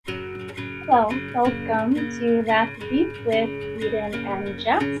Hello, welcome to That's Deep with Eden and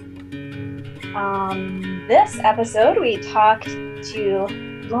Jess. This episode, we talked to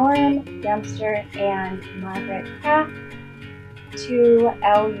Loren, Dempster, and Margaret Paek to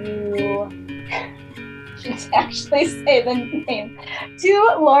LU, should actually say the name,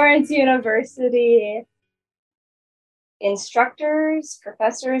 to Lawrence University instructors,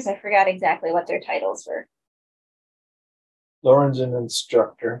 professors, I forgot exactly what their titles were. Loren's an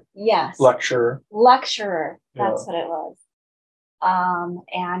instructor. Yes. Lecturer. That's what it was.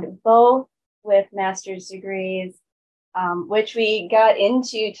 And both with master's degrees, which we got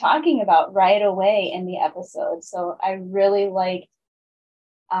into talking about right away in the episode. So I really liked,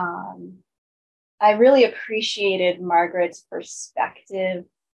 I really appreciated Margaret's perspective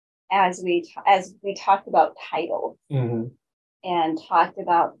as we talked about titles and talked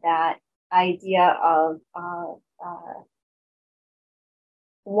about that idea of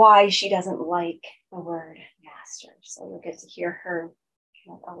why she doesn't like the word master. So you'll get to hear her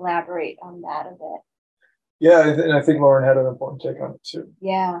kind of elaborate on that a bit. Yeah, and I think Loren had an important take on it too.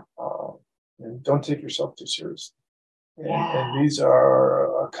 Yeah. And don't take yourself too seriously. And these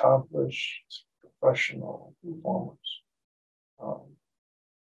are accomplished professional performers.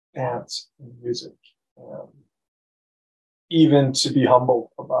 Dance and music. Even to be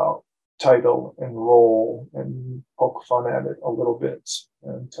humble about title and role and poke fun at it a little bit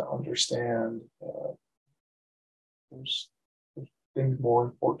and to understand there's things more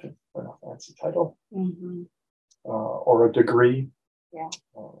important than a fancy title or a degree. Yeah.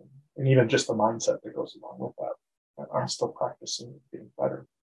 And even just the mindset that goes along with that. I'm still practicing being better.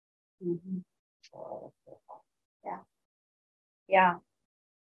 Yeah.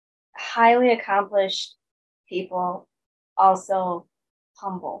 Highly accomplished people, also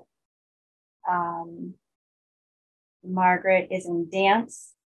humble. Margaret is in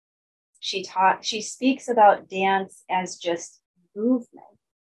dance. She speaks about dance as just movement,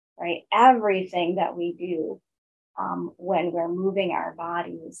 right? Everything that we do when we're moving our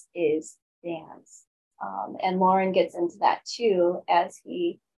bodies is dance. And Loren gets into that too as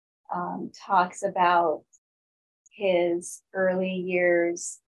he talks about his early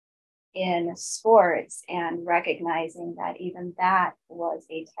years in sports and recognizing that even that was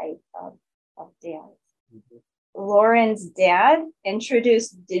a type of dance. Loren's dad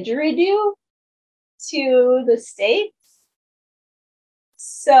introduced didgeridoo to the States.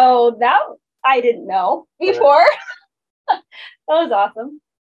 So that I didn't know before. That was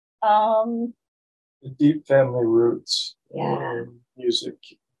awesome. The deep family roots in music,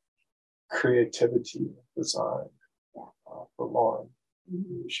 creativity, design for Loren.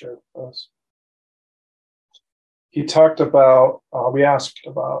 He shared with us. He talked about, we asked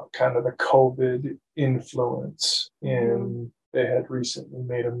about kind of the COVID influence in, they had recently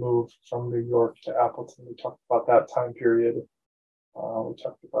made a move from New York to Appleton. We talked about that time period. We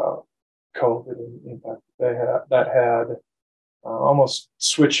talked about COVID and the impact that had almost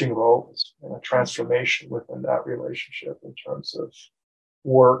switching roles and a transformation within that relationship in terms of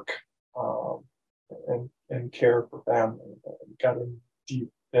work and care for family. We got in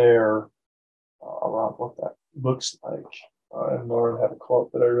deep there around what that looks like. And Loren had a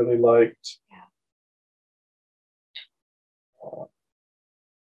quote that I really liked.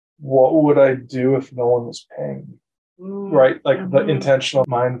 What would I do if no one was paying me? Right? Like the intentional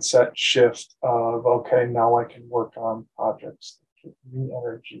mindset shift of, okay, now I can work on projects that give me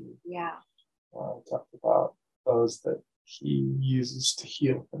energy. Yeah. Talked about those that he uses to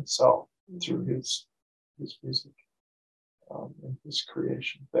heal himself through his music and his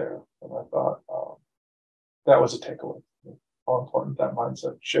creation there. And I thought that was a takeaway. How important that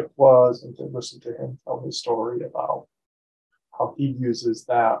mindset shift was, and to listen to him tell his story about how he uses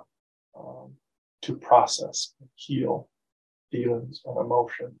that to process and heal feelings and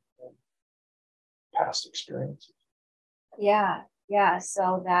emotion and past experiences. Yeah.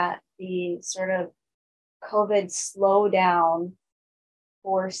 So that the sort of COVID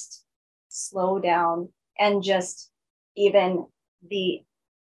forced slowdown, and just even the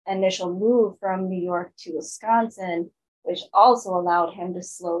initial move from New York to Wisconsin, which also allowed him to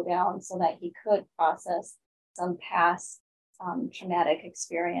slow down so that he could process some past traumatic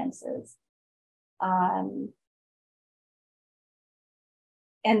experiences. And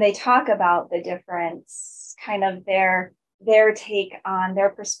they talk about the difference, kind of their take on their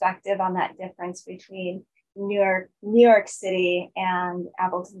perspective on that difference between New York City and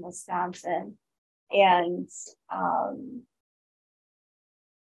Appleton, Wisconsin, and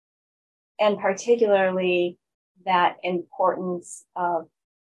particularly that importance of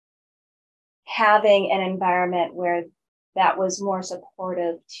having an environment where that was more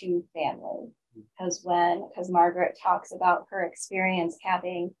supportive to family. Because Margaret talks about her experience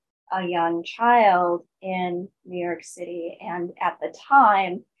having a young child in New York City, and at the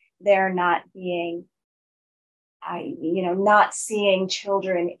time they're not being, not seeing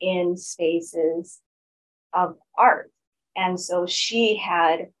children in spaces of art. And so she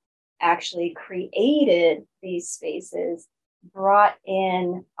had actually created these spaces, brought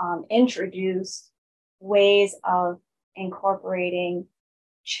in, introduced ways of incorporating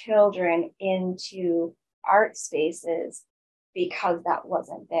children into art spaces because that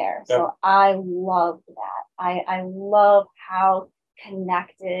wasn't there. Yep. So I love that. I love how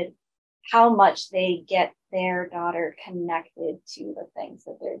connected, how much they get their daughter connected to the things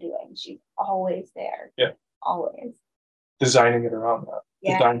that they're doing. She's always there. Yeah. Always. Designing it around that.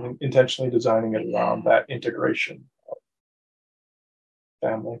 Yeah. Intentionally designing it around that integration of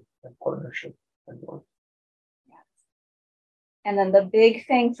family and partnership and work. And then the big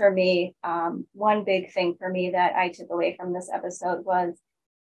thing for me, one big thing for me that I took away from this episode was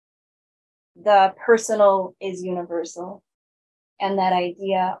the personal is universal. And that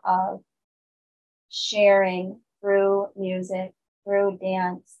idea of sharing through music, through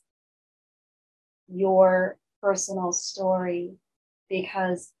dance, your personal story,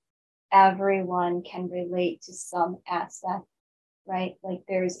 because everyone can relate to some aspect, right? Like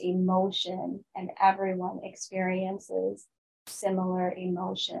there's emotion and everyone experiences similar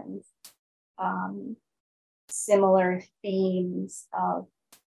emotions, similar themes of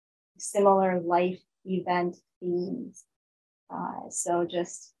similar life event themes. So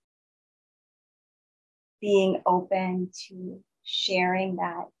just being open to sharing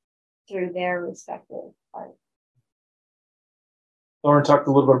that through their respective art. Loren talked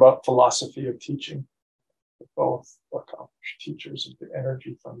a little bit about philosophy of teaching. Both accomplished teachers and the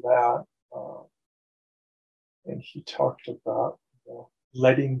energy from that. And he talked about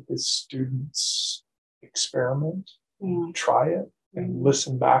letting his students experiment, and try it, and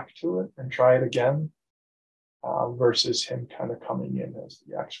listen back to it, and try it again, versus him kind of coming in as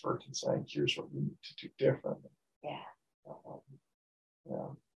the expert and saying, "Here's what we need to do differently."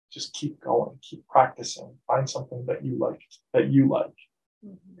 Just keep going, keep practicing, find something that you like,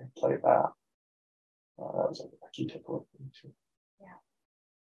 and play that. That was a key takeaway for me too.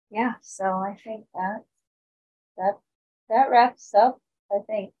 Yeah. So I think that wraps up, I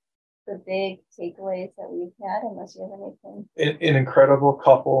think, the big takeaways that we've had, unless you have anything. An incredible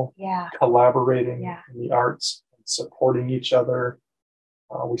couple, collaborating in the arts, and supporting each other.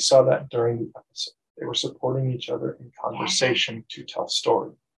 We saw that during the episode. They were supporting each other in conversation to tell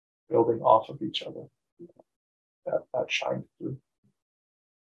story, building off of each other. That shined through.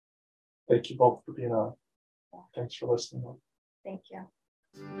 Thank you both for being on. Thanks for listening. Thank you.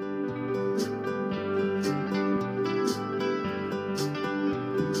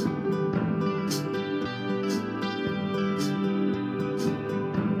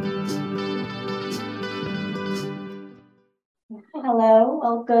 Hello,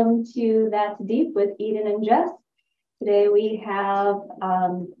 welcome to That's Deep with Eden and Jess. Today we have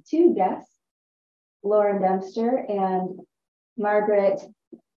two guests, Loren Dempster and Margaret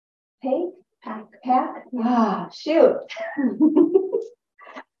Paek.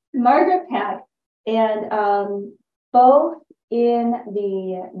 Margaret Paek, and both in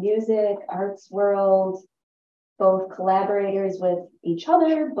the music arts world, both collaborators with each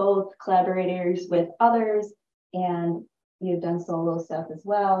other, both collaborators with others, and you've done solo stuff as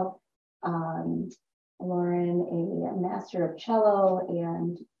well. Loren, a master of cello.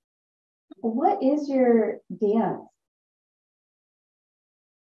 And what is your dance?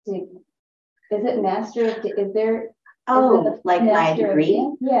 Is it master of, is there? Oh, like my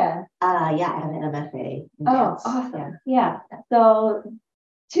degree? Yeah. I have an MFA. Oh, awesome. Yeah. So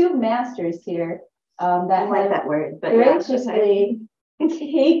 2 masters here that I like that word, but graciously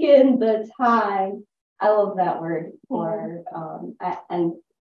taken the time. I love that word for, and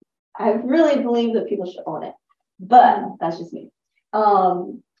I really believe that people should own it, but that's just me.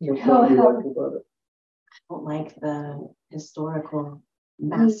 What do you like about it? I don't like the historical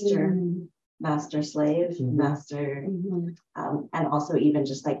master slave, master, and also even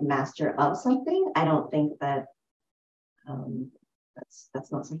just like master of something. I don't think that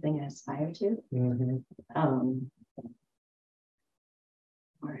that's not something I aspire to.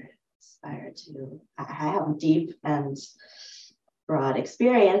 Or aspire to. I have deep and broad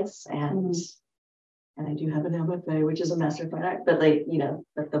experience, and I do have an MFA, which is a Master of Fine Art. But like,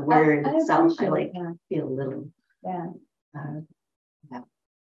 but the word itself, I like feel a little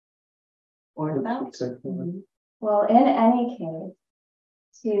born about. Well, in any case,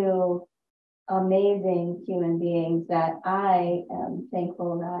 to amazing human beings that I am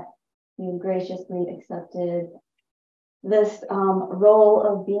thankful that you graciously accepted this role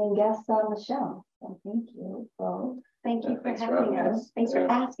of being guests on the show. So thank you both. Thank you for Thanks for having having us. us. Thanks for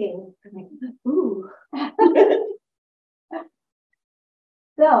Yeah. asking. I'm like, ooh.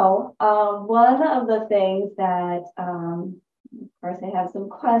 So one of the things that, of course, I have some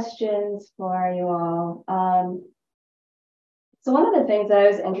questions for you all. So one of the things that I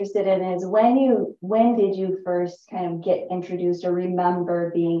was interested in is when did you first kind of get introduced or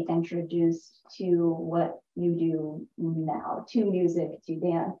remember being introduced to what you do now, to music, to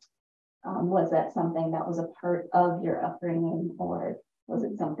dance? Was that something that was a part of your upbringing, or was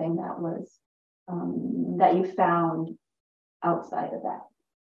it something that was that you found outside of that?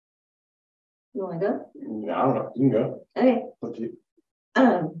 You want to go? No, I don't know. You can go. Okay. Up to you.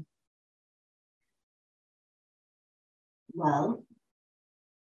 Well,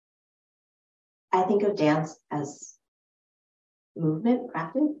 I think of dance as movement,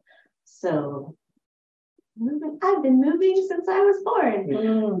 crafted. So movement, I've been moving since I was born.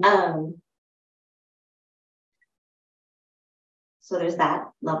 So there's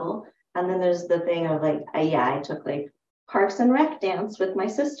that level. And then there's the thing of like, I took like Parks and Rec dance with my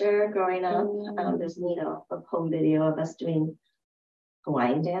sister growing up. There's, a home video of us doing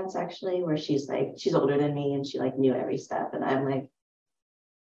Hawaiian dance actually, where she's older than me and she like knew every step. And I'm like,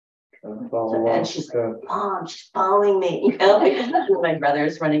 and she's like, Mom, she's following me, like my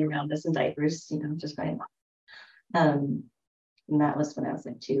brother's running around us in diapers, just going. And that was when I was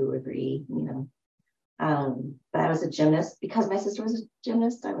like 2 or 3, but I was a gymnast because my sister was a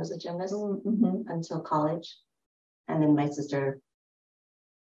gymnast. I was a gymnast until college. And then my sister,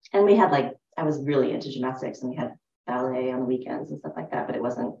 and we had I was really into gymnastics and we had ballet on the weekends and stuff like that, but it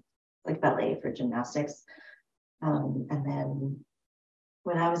wasn't like ballet for gymnastics. And then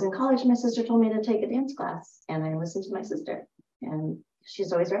when I was in college, my sister told me to take a dance class and I listened to my sister and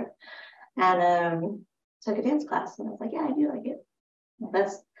she's always right. And took a dance class and I was like, yeah, I do like it.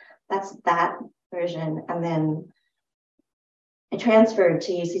 That's that version. And then I transferred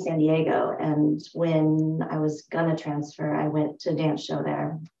to UC San Diego. And when I was gonna transfer, I went to a dance show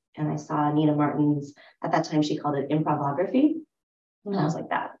there and I saw Nina Martin's, at that time she called it improvography. And I was like,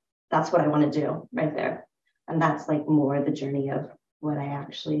 that's what I want to do right there. And that's like more the journey of what I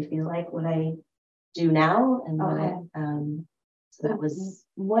actually feel like what I do now. And what so that was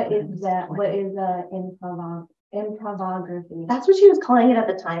what is that? What is improvography? That's what she was calling it at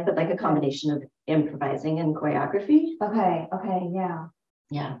the time, but like a combination of improvising and choreography. Okay,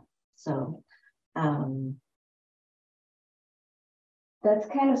 yeah. So that's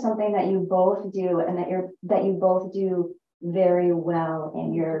kind of something that you both do and that you both do very well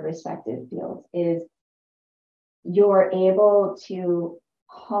in your respective fields, is you're able to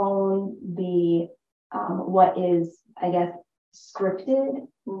hone the what is, I guess, scripted,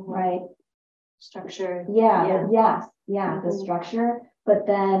 right? Structure. The structure, but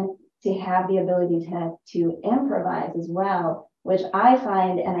then to have the ability to improvise as well, which I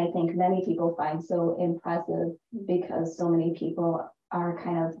find, and I think many people find so impressive, because so many people are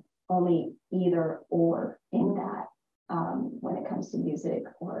kind of only either or in that when it comes to music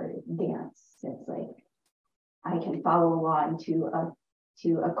or dance. It's like I can follow along to a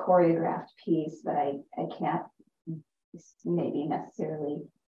choreographed piece, but I can't maybe necessarily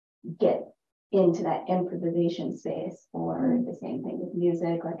get into that improvisation space. Or the same thing with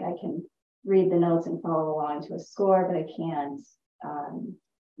music, like I can read the notes and follow along to a score, but I can't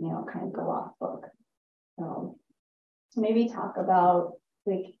kind of go off book. So maybe talk about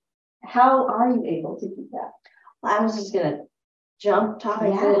like, how are you able to do that? Well, I was just gonna jump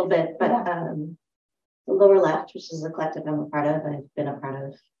topics a little bit, but the Lower Left, which is a collective I'm a part of, I've been a part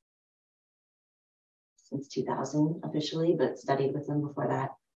of since 2000 officially, but studied with them before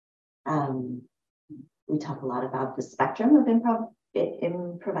that. We talk a lot about the spectrum of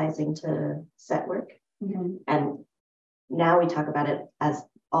improvising to set work. And now we talk about it as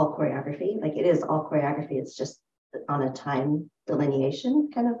all choreography. Like it is all choreography. It's just on a time delineation,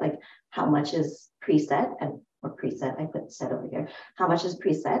 kind of like how much is preset or preset, I put set over here. How much is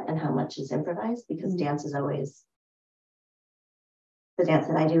preset and how much is improvised, because dance is always, the dance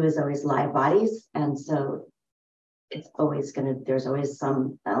that I do is always live bodies. And so it's always there's always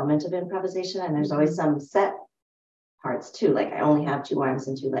some element of improvisation, and there's always some set parts too. Like I only have 2 arms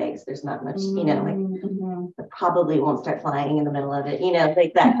and 2 legs. There's not much, I probably won't start flying in the middle of it,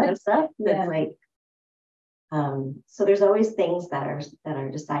 like that kind of stuff. That's like, so there's always things that are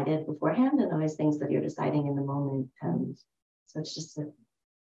decided beforehand, and always things that you're deciding in the moment. And so it's just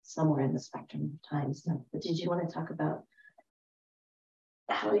somewhere in the spectrum of time. So, but did you want to talk about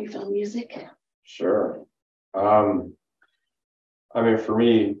how you feel music? Sure. I mean, for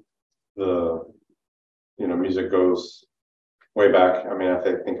me, music goes way back. I mean, I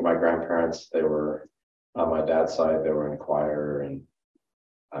think of my grandparents. They were on my dad's side. They were in choir, and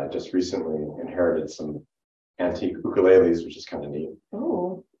I just recently inherited some antique ukuleles, which is kind of neat.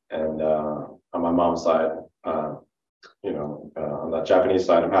 Oh. And on my mom's side, on the Japanese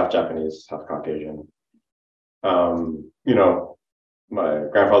side, I'm half Japanese, half Caucasian. My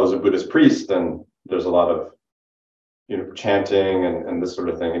grandfather's a Buddhist priest, and there's a lot of chanting and this sort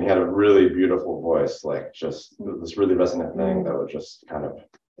of thing. And he had a really beautiful voice, like just this really resonant thing that was just kind of,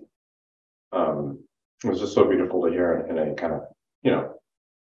 it was just so beautiful to hear in a kind of,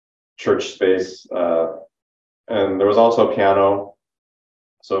 church space. And there was also a piano.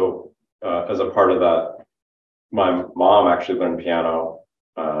 So as a part of that, my mom actually learned piano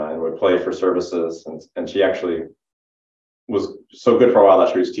and would play for services. And she actually was so good for a while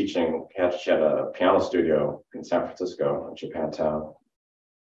that she was teaching. She had a piano studio in San Francisco, in Japantown.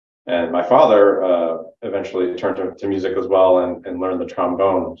 And my father eventually turned to music as well and learned the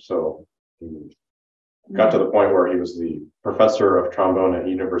trombone. So he got to the point where he was the professor of trombone at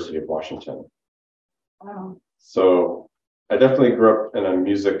University of Washington. Wow. So I definitely grew up in a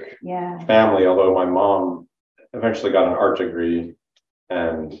music family, although my mom eventually got an art degree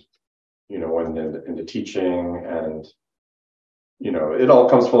and, went into teaching, and, it all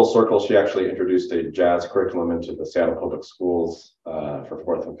comes full circle. She actually introduced a jazz curriculum into the Seattle Public Schools for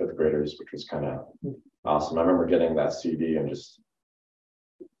 4th and 5th graders, which was kind of awesome. I remember getting that CD and just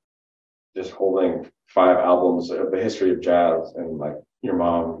holding 5 albums of the history of jazz, and like your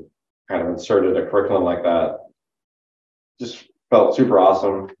mom kind of inserted a curriculum like that. Just felt super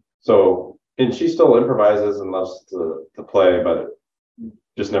awesome. So, and she still improvises and loves to play, but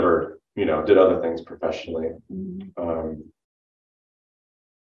just never, did other things professionally.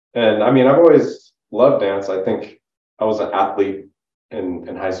 And I mean, I've always loved dance. I think I was an athlete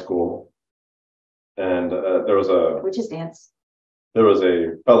in high school, and Which is dance? There was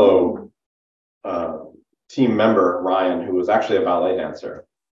a fellow team member, Ryan, who was actually a ballet dancer.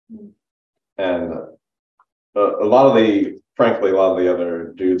 And frankly, a lot of the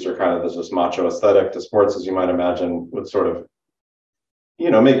other dudes are kind of this macho aesthetic to sports, as you might imagine, would sort of,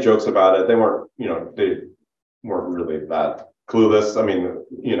 make jokes about it. They weren't really that clueless. I mean,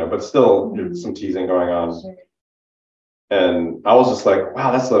 but still some teasing going on. Sure. And I was just like,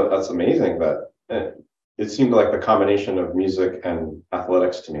 wow, that's amazing that it seemed like the combination of music and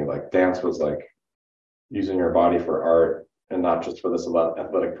athletics to me. Like dance was like using your body for art and not just for this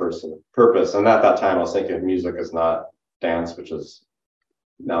athletic purpose. And at that time, I was thinking of music as not dance, which is,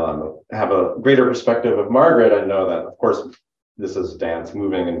 now that I have a greater perspective of Margaret, I know that, of course, this is dance.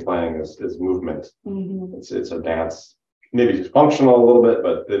 Moving and playing is movement. It's a dance, maybe it's functional a little bit,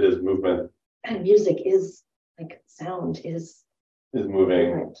 but it is movement. And music is like sound is moving.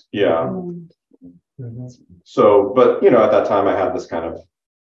 Different. Yeah. So, but at that time I had this kind of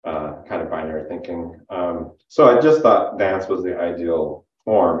binary thinking. So I just thought dance was the ideal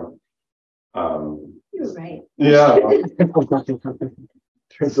form. You're right. Yeah.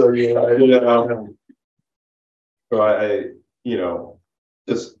 So yeah. So I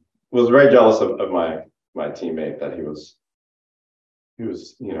just was very jealous of my teammate that he was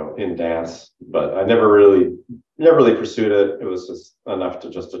in dance, but I never really pursued it. It was just enough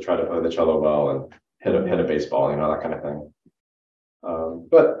to try to play the cello well and hit a baseball, that kind of thing.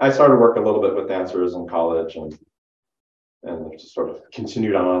 But I started working a little bit with dancers in college, and just sort of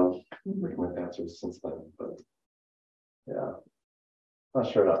continued on working with dancers since then. But yeah,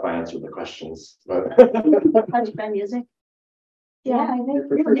 not sure if I answered the questions. But how'd you find music? Yeah, I think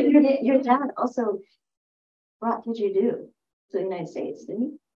your dad also brought didgeridoo to the United States,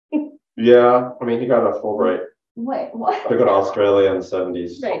 didn't he? Yeah, I mean, he got a Fulbright. Wait, what? To go to Australia in the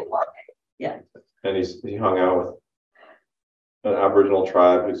 70s. Right. Yeah. And he hung out with an Aboriginal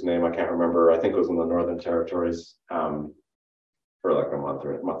tribe whose name I can't remember. I think it was in the Northern Territories for like a month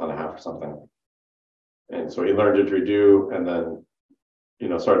and a half or something. And so he learned didgeridoo, and then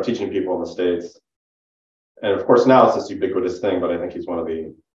started teaching people in the States. And of course now it's this ubiquitous thing, but I think he's one of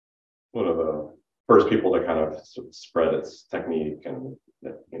the first people to kind of spread its technique and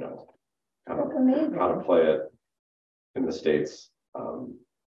kind of how to play it in the States.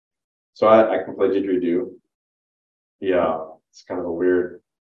 So I can play didgeridoo. Yeah, it's kind of a weird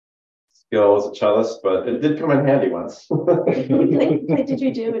skill as a cellist, but it did come in handy once. Played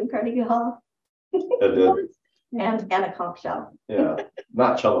didgeridoo in Carnegie Hall. It did. And a conch shell. Yeah,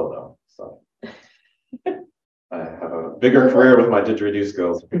 not cello though. So I have a bigger career with my didgeridoo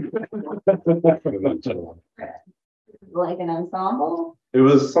skills. like an ensemble? It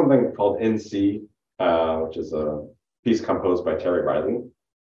was something called NC, which is a piece composed by Terry Riley.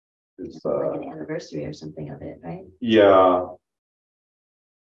 It's like an anniversary or something of it, right? yeah.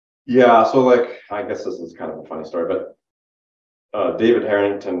 Yeah, so like I guess this is kind of a funny story, but David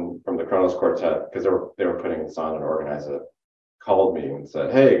Harrington from the Kronos Quartet, because they were putting this on and organize it, called me and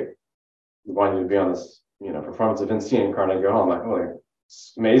said, "Hey, we want you to be on this, performance of NC in Carnegie Hall." I'm like, "Oh,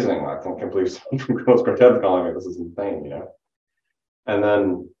 it's amazing! I can't believe someone from Kronos Quartet calling me. This is insane, And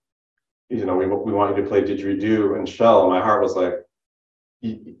then, we want you to play Didgeridoo and Shell. And my heart was like,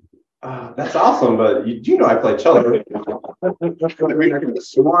 "That's awesome, but you do know I play cello." We could have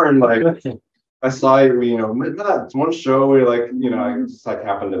sworn like I saw you, that one show where I just like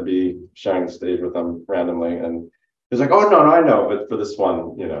happened to be sharing the stage with them randomly, and he's like, "Oh no, I know, but for this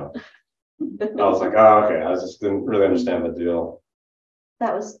one, I was like, "Oh, okay." I just didn't really understand the deal.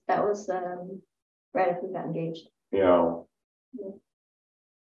 That was right after we got engaged.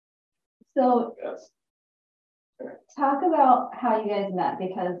 So Yes. talk about how you guys met,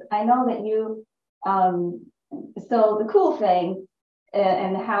 because I know that you, so the cool thing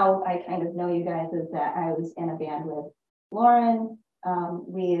and how I kind of know you guys is that I was in a band with Loren.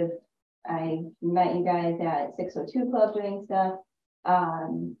 I met you guys at 602 Club doing stuff.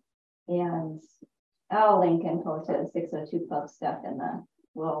 And I'll link and post the 602 Club stuff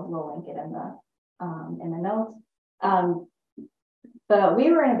we'll link it in the notes. But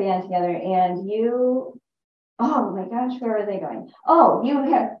we were in a band together, and you, oh my gosh, where are they going? Oh,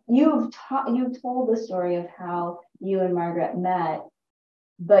 you've told the story of how you and Margaret met,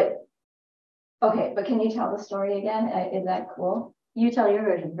 but can you tell the story again? Is that cool? You tell your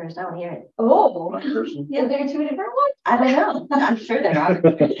version first. I want to hear it. Oh, yeah, there are two different ones. I don't know. I'm sure there are.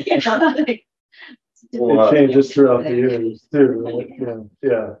 It changes throughout the years too. Right?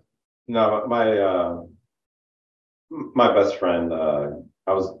 Yeah. No, my best friend,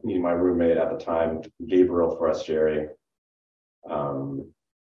 I was my roommate at the time, Gabriel Forestieri. We're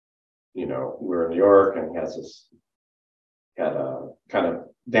in New York, and he had a kind of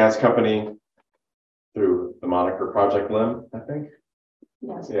dance company through the moniker Project Lim, I think.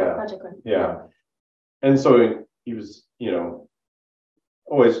 Yes, Yeah. Project Lim. Yeah. And so he was,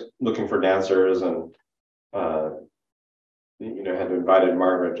 always looking for dancers, and had invited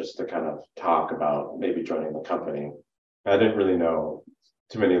Margaret just to kind of talk about maybe joining the company. I didn't really know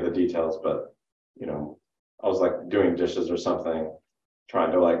too many of the details, but I was like doing dishes or something,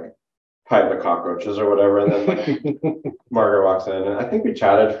 trying to like hide the cockroaches or whatever, and then Margaret walks in, and I think we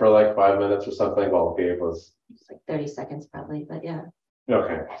chatted for like 5 minutes or something while Gabe was like 30 seconds probably, but yeah.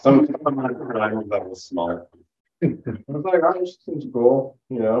 okay. Some that was small. I was like, "Oh, this seems cool,"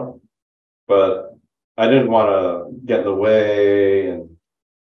 but I didn't want to get in the way, and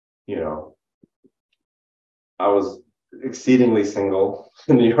I was exceedingly single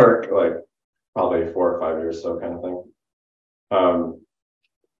in New York, like probably 4 or 5 years, so kind of thing.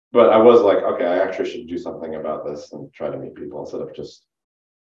 But I was like, okay, I actually should do something about this and try to meet people instead of just,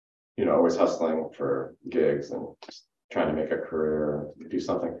 always hustling for gigs and just trying to make a career, do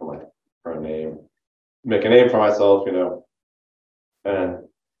something for a name, make a name for myself,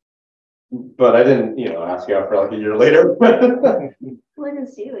 but I didn't, ask you out for like a year later. Well, I didn't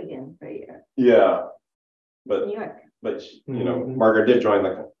see you again for a year. Yeah, but New York. But Margaret did join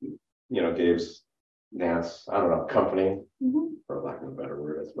the, Gabe's dance, I don't know, company, for lack of a better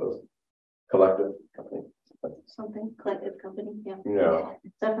word, I suppose, collective company. Something collective company, yeah. Yeah.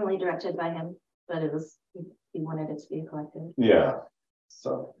 It's definitely directed by him, but he wanted it to be a collective. Yeah.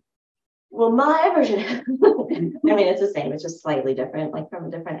 So. Well, my version, I mean, it's the same, it's just slightly different, like from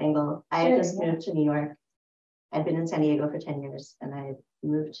a different angle. I had just moved to New York. I'd been in San Diego for 10 years, and I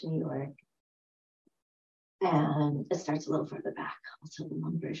moved to New York. And it starts a little further back. I'll tell the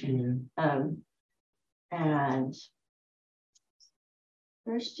long version. And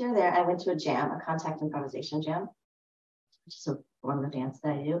first year there, I went to a jam, a contact improvisation jam, which is a form of dance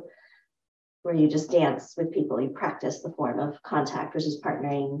that I do, where you just dance with people. You practice the form of contact, which is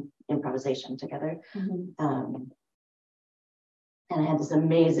partnering improvisation together. And I had this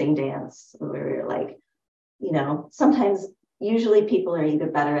amazing dance where we were like, sometimes, usually people are either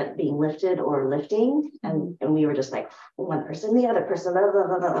better at being lifted or lifting. And we were just like one person, the other person, blah, blah,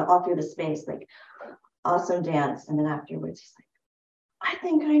 blah, blah, all through the space, like awesome dance. And then afterwards, he's like, "I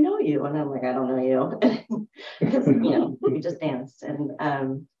think I know you." And I'm like, "I don't know you." Because, we just danced. And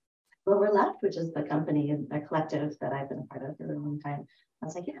well, we're left, which is the company and the collective that I've been a part of for a long time. I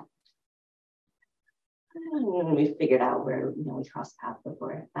was like, yeah. And we figured out where, we crossed paths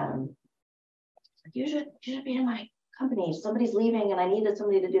before. You should be in my company. Somebody's leaving and I needed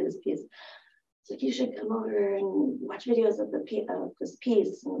somebody to do this piece. He's like, you should come over and watch videos of this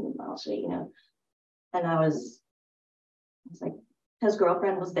piece, and I'll show you, you know. And I was like, his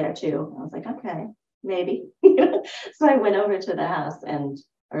girlfriend was there too. I was like, okay, maybe. So I went over to the house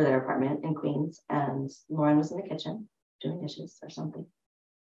or their apartment in Queens, and Loren was in the kitchen doing dishes or something.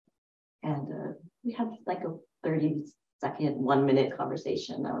 And we had like a 30-second, 1-minute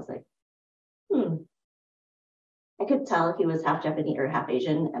conversation. I was like, I could tell he was half Japanese or half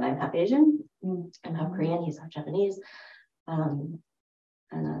Asian, and I'm half Asian. I'm half Korean, he's half Japanese. And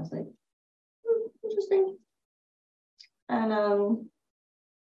I was like, interesting. And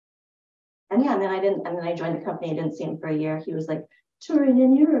yeah, and then I joined the company. I didn't see him for a year. He was like touring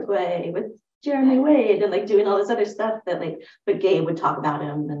in Uruguay with Jeremy Wade and like doing all this other stuff that like, but Gabe would talk about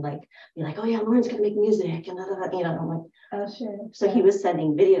him and like be like, oh yeah, Loren's gonna make music and you know, I'm like, Oh, sure. so he was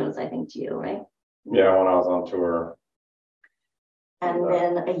sending videos, I think, to you, right? Yeah, when I was on tour. And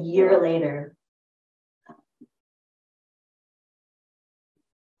then a year later,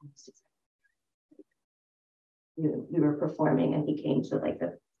 we were performing, and he came to like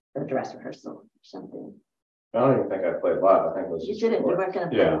the dress rehearsal or something. I don't even think I played live. I think it was You just didn't. You recorded. weren't going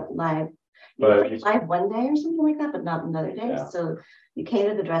to Yeah. play live. You But played live one day or something like that, but not another day. Yeah. So you came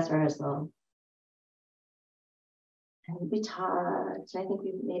to the dress rehearsal, and we talked. I think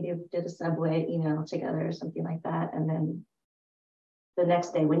we maybe did a subway, you know, together or something like that. And then the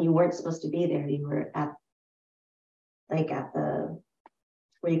next day, when you weren't supposed to be there, you were at the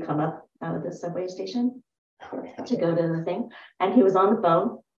where you come up out of the subway station to go to the thing, and he was on the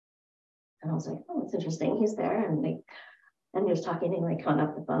phone, and I was like, oh, it's interesting, he's there, and he was talking and like hung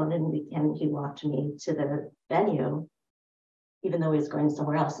up the phone, and he walked me to the venue, even though he was going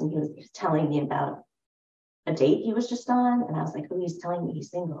somewhere else, and he was telling me about a date he was just on, and I was like, oh, he's telling me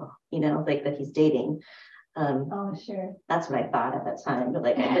he's single, you know, like that he's dating. Oh, sure. That's what I thought at that time, but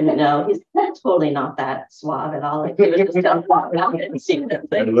like I didn't know he's totally not that suave at all. Like he was just telling me and seeing that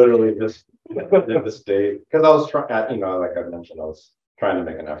I thing. literally just did this date because I was trying, you know, like I mentioned, I was trying to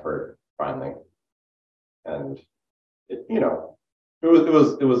make an effort finally, and it, you know, it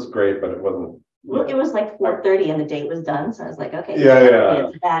was great, but it wasn't. Well, it was like 4:30 and the date was done, so I was like, okay, Yeah.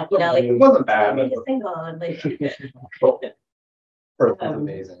 it's that, you know, like It wasn't bad. he's single and like. Person's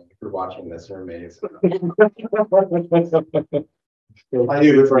amazing. If you're watching this, you're amazing. I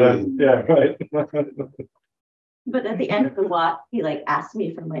knew friend. Yeah, right. But at the end of the walk, he like asked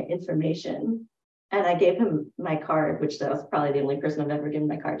me for my information, and I gave him my card, which that was probably the only person I've ever given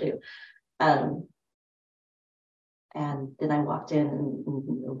my card to. And then I walked in and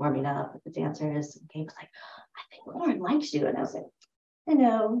warming up with the dancers, and Gabe was like, I think Loren likes you. And I was like, I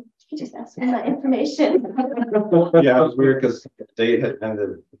know, he just asked me my information. Yeah, it was weird because the date had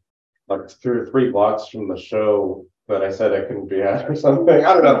ended like 2 or 3 blocks from the show that I said I couldn't be at or something.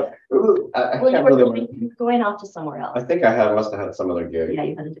 I don't know. It was, I Well, can't you were really. going off to somewhere else. I think must have had some other gig. Yeah,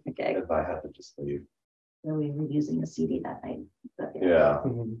 you had a different gig. If I had to just leave. So we were using a CD that night. But Yeah.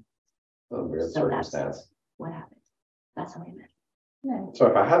 Mhm. A weird So that's- circumstance. what happened? That's how we met. Nice. So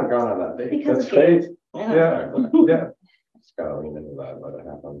if I hadn't gone on that date, Because that's of Gabe. fate. Yeah. Yeah. Just gotta lean into that, let it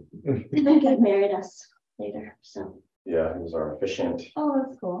happen. And then God married us later. So Yeah, he was our officiant. Oh,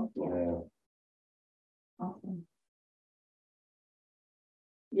 that's cool. Yeah. Awesome.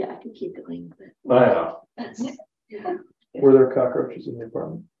 yeah, I could keep going, but I know. that's Were there cockroaches in the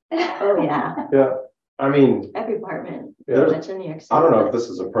apartment? oh yeah. Yeah. I mean, Every apartment. Yeah. Much in New York City. I don't know if this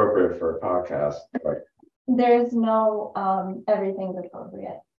is appropriate for a podcast. Like, There's no everything's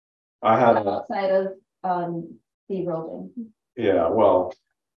appropriate I had a, outside of the roving. yeah, well,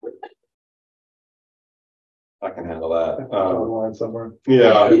 I can handle that. Online somewhere.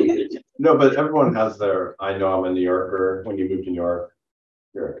 Yeah, no, but everyone has their, I know I'm a New Yorker. When you move to New York,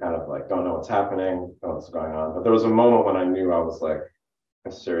 you're kind of like, don't know what's happening, don't know what's going on. But there was a moment when I knew I was like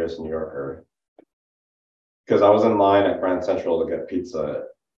a serious New Yorker. Because I was in line at Grand Central to get pizza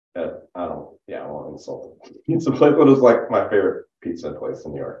at, I won't insult the pizza place, but it was like my favorite pizza place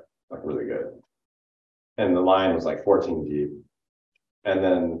in New York, like really good. And the line was like 14 deep. And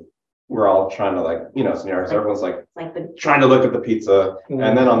then we're all trying to like, you know, it's New York, so everyone's like Like the trying to look at the pizza.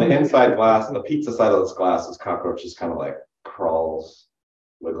 And then on the inside glass, on the pizza side of this glass, this cockroach just kind of like crawls,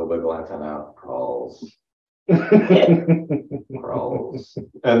 wiggle antenna out, crawls. Crawls.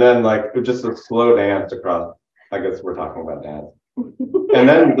 And then like just a slow dance across. I guess we're talking about dance. And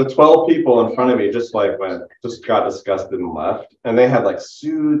then the 12 people in front of me just like just got disgusted and left. And they had like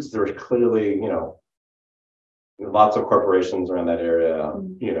suits. There was clearly, you know, lots of corporations around that area,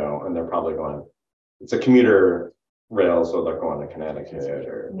 you know, and they're probably going, it's a commuter rail, so they're going to Connecticut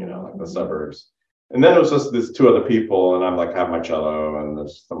or, you know, like the suburbs. And then it was just these 2 other people, and I'm like, have my cello, and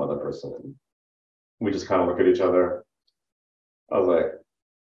there's some other person. we just kind of look at each other. I was like,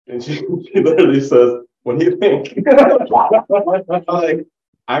 and she literally says, "What do you think?" I'm like,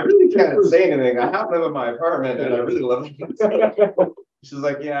 I really can't say anything. I have them in my apartment and I really love them. She's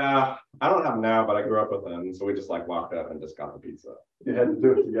like, "Yeah, I don't have them now, but I grew up with them." So we just like walked up and just got the pizza. You had to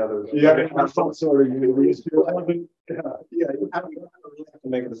do it together. Yeah, That's some sort of you used to. Yeah, you have to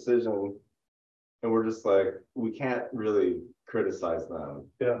make a decision. And we're just like, we can't really criticize them.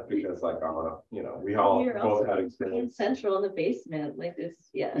 Yeah. Because like, we all You're both also had in experience. central in the basement, like this,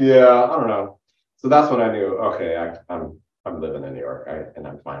 yeah. Yeah, I don't know. So that's when I knew, okay, I'm living in New York, and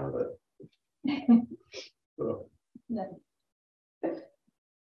I'm fine with it. So,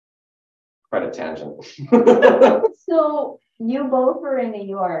 quite a tangent. So you both were in New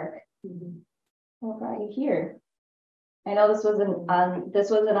York. What brought you here? I know this wasn't on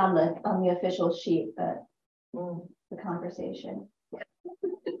the official sheet, but the conversation.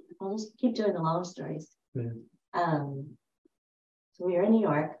 I'll just keep doing the long stories. Yeah. So we were in New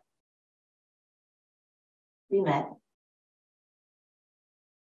York. We met.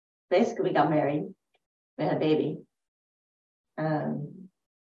 Basically, we got married. We had a baby.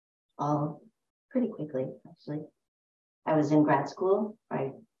 All pretty quickly, actually. I was in grad school.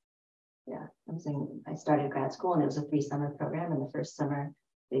 I started grad school, and it was a 3-summer program. And the first summer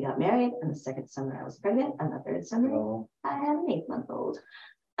we got married, and the second summer I was pregnant, and the third summer I had an 8-month-old.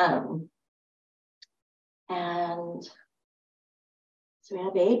 And so we had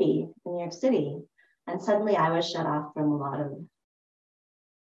a baby in New York City, and suddenly I was shut off from a lot of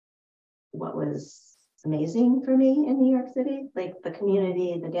what was amazing for me in New York City, like the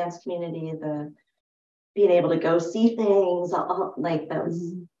community, the dance community, the being able to go see things, like that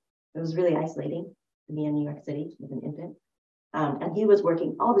was, it was really isolating to be in New York City with an infant. And he was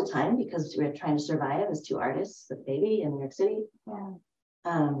working all the time because we were trying to survive as 2 artists with baby in New York City. Yeah.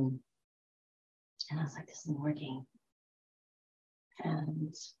 And I was like, this isn't working.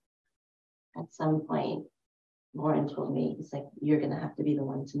 And at some point, Loren told me, he's like, you're going to have to be the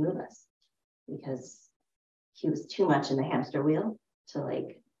one to move us, because he was too much in the hamster wheel to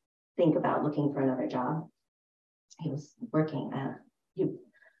like think about looking for another job. He was working he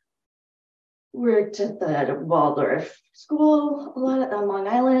worked at the Waldorf School a lot on Long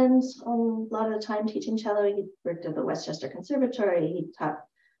Island, a lot of the time teaching cello. He worked at the Westchester Conservatory. He taught,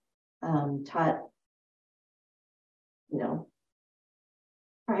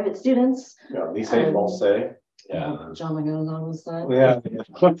 private students. Yeah, lycée français. Yeah, John Leguizamo's son. Yeah.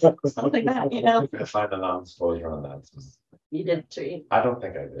 Something like that, I find a non-disclosure on that. You did too. I don't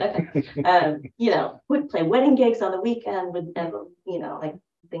think I did. Okay. Would play wedding gigs on the weekend, like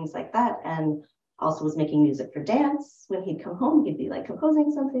things like that. And also was making music for dance. When he'd come home, he'd be like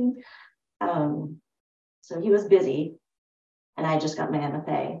composing something. So he was busy, and I just got my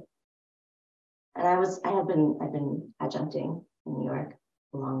MFA. And I've been adjuncting in New York,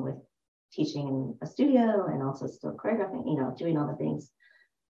 along with teaching in a studio and also still choreographing, doing all the things.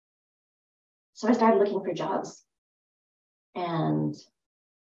 So I started looking for jobs, and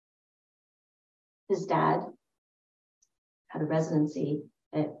his dad had a residency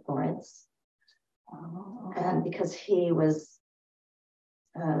at Florence. And because he was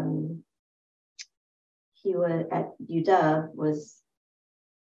at UW, was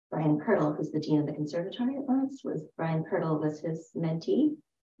Brian Pirtle, who's the dean of the conservatory at Lawrence, Brian Pirtle was his mentee.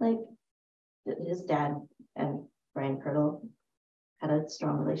 Like his dad and Brian Pirtle had a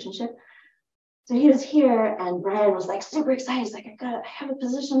strong relationship. So he was here, and Brian was like super excited. He's like, I have a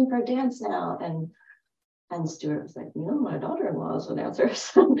position for dance now. And Stuart was like, my daughter-in-law is a dancer.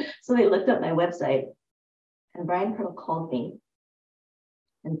 So they looked up my website, and Brian Pirtle called me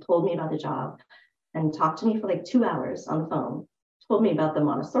and told me about the job and talked to me for like 2 hours on the phone. Told me about the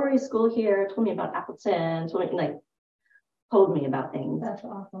Montessori school here, told me about Appleton, told me about things. That's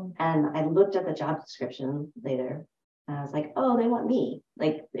awesome. And I looked at the job description later, and I was like, oh, they want me.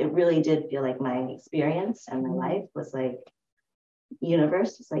 Like, it really did feel like my experience and my life was like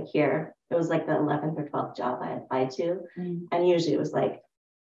universe. It's like here. It was like the 11th or 12th job I applied to. And usually it was like,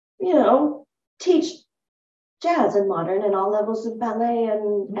 teach jazz and modern and all levels of ballet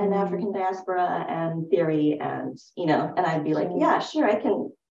and African diaspora and theory and I'd be like, yeah, sure, I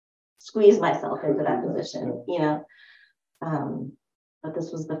can squeeze myself into that position, but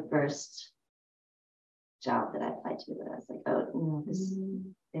this was the first job that I applied to that I was like, oh,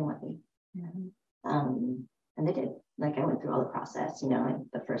 they want me. And they did. Like, I went through all the process,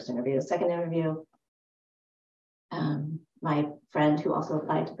 the first interview, the second interview. My friend who also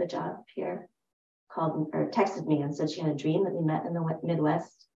applied to the job here called or texted me and said she had a dream that we met in the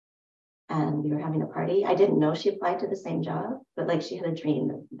Midwest and we were having a party. I didn't know she applied to the same job, but like she had a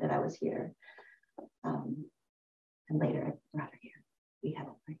dream that I was here. And later I brought her here. We had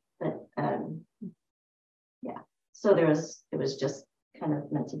a party, but yeah. So it was just kind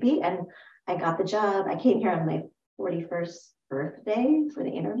of meant to be. And I got the job. I came here on my 41st birthday for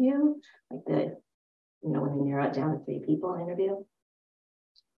the interview, like when they narrow it down to 3 people interview.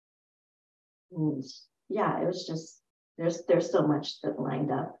 And yeah, it was just there's so much that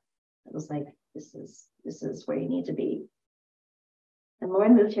lined up. It was like this is where you need to be. And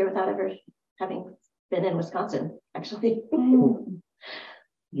Loren moved here without ever having been in Wisconsin, actually.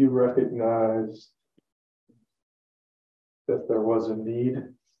 You recognized that there was a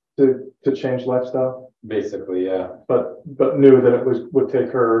need to change lifestyle, Basically, yeah. but knew that it would take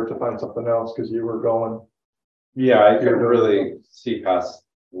her to find something else because you were going. Yeah, I couldn't really see past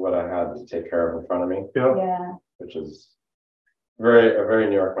what I had to take care of in front of me. Yeah. Yeah. Which is a very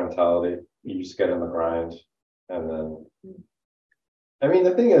New York mentality. You just get in the grind, and then, I mean,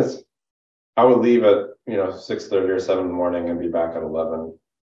 the thing is, I would leave at 6:30 or 7 in the morning and be back at 11.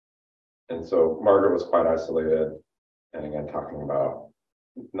 And so Margaret was quite isolated, and again talking about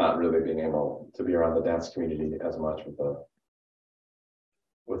not really being able to be around the dance community as much with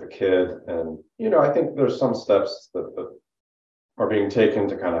a kid. And I think there's some steps that are being taken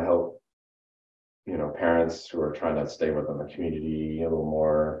to kind of help parents who are trying to stay within the community a little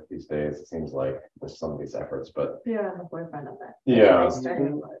more these days. It seems like there's some of these efforts, but You're on the forefront of that. Yeah. I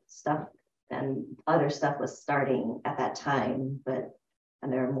started stuff, and other stuff was starting at that time, and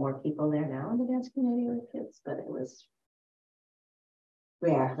there are more people there now in the dance community with kids, but it was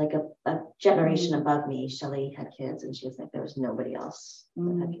rare. Like a generation above me, Shelley had kids, and she was like, there was nobody else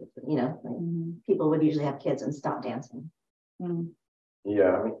that had kids. People would usually have kids and stop dancing.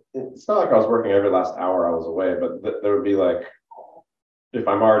 Yeah, I mean, it's not like I was working every last hour I was away, but there would be like, if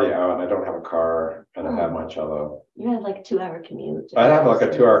I'm already out and I don't have a car and I have my cello. You had like a 2-hour commute. I'd have like a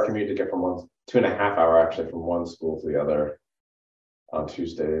 2-hour commute to get from 2.5 hour actually from one school to the other on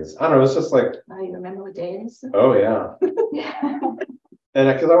Tuesdays. I don't know, it's just like. Oh, you remember what day it is? Oh, yeah.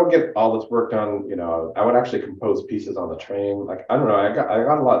 And because I would get all this work done, I would actually compose pieces on the train. Like, I don't know, I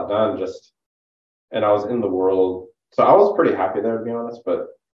got a lot done and I was in the world. So I was pretty happy there, to be honest, but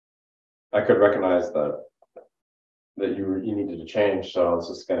I could recognize that you needed to change. So I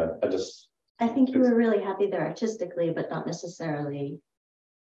was just I think you were really happy there artistically, but not necessarily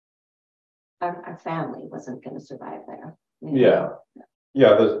our family wasn't going to survive there. Yeah.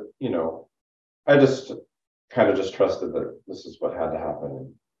 I just kind of just trusted that this is what had to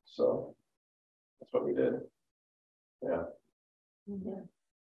happen. So that's what we did. Yeah.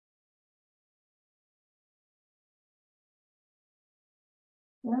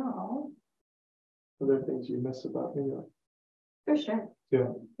 No. Are there things you miss about New York? For sure. Yeah.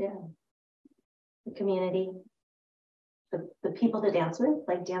 The community, the people to dance with.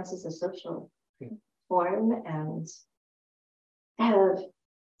 Like, dance is a social form, and I have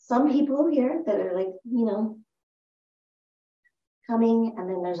some people here that are like, coming, and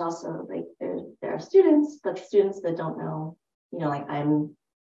then there's also like there are students, but students that don't know, like I'm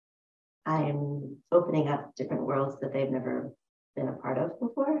opening up different worlds that they've never been a part of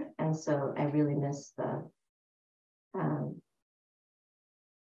before, and so I really miss the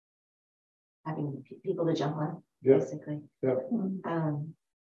having people to jump on, basically. And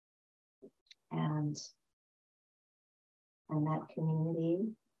that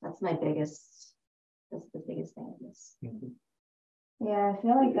community, that's the biggest thing I miss. Yeah, I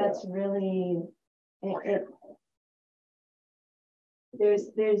feel like that's really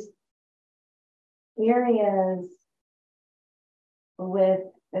there's areas with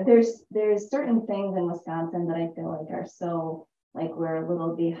there's certain things in Wisconsin that I feel like are so like we're a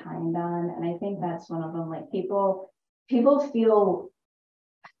little behind on, and I think that's one of them. Like people feel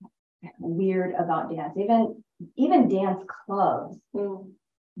weird about dance. Even dance clubs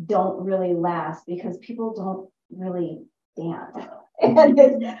don't really last because people don't really dance. And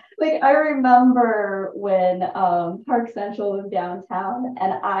it's like, I remember when Park Central was downtown,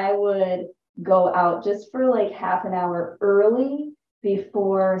 and I would go out just for like half an hour early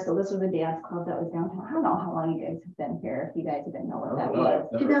before. So this was a dance club that was downtown. I don't know how long you guys have been here, if you guys even know what that was.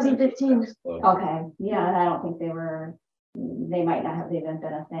 2015. Okay. Yeah, and I don't think they might not have even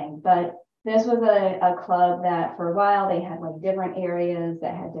been a thing, but this was a club that for a while they had like different areas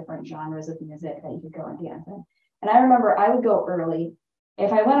that had different genres of music that you could go and dance in. And I remember I would go early.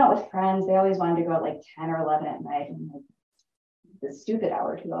 If I went out with friends, they always wanted to go at like 10 or 11 at night, and like the stupid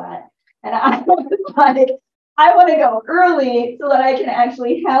hour to go at. And I was like, I want to go early so that I can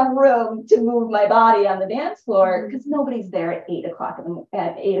actually have room to move my body on the dance floor, because nobody's there at 8 o'clock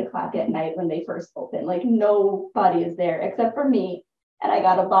at night when they first open. Like, nobody is there except for me and I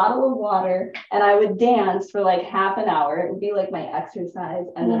got a bottle of water, and I would dance for like half an hour. It would be like my exercise,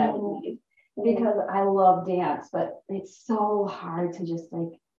 and then I would leave because I love dance, but it's so hard to just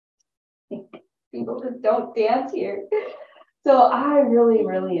like people just don't dance here. So I really,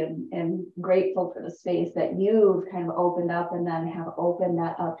 really am grateful for the space that you've kind of opened up and then have opened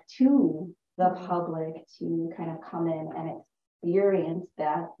that up to the public to kind of come in and experience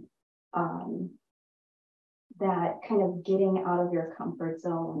that, that kind of getting out of your comfort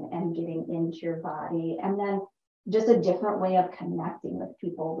zone and getting into your body, and then just a different way of connecting with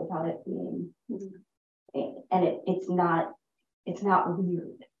people without it being, and it's not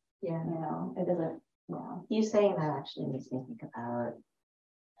weird. Yeah. You know, it doesn't. Yeah. You saying that actually makes me think about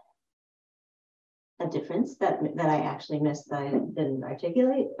a difference that I actually missed that I didn't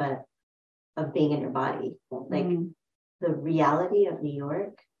articulate, but of being in your body. Like the reality of New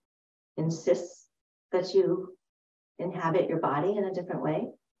York insists that you inhabit your body in a different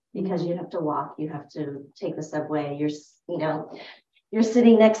way, because you have to walk, you have to take the subway, you're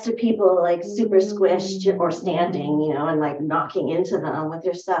sitting next to people like super squished or standing, and like knocking into them with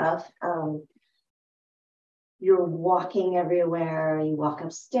your stuff. You're walking everywhere, you walk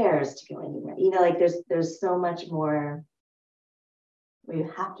upstairs to go anywhere. Like there's so much more where you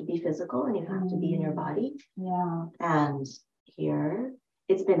have to be physical and you have to be in your body. Yeah. And here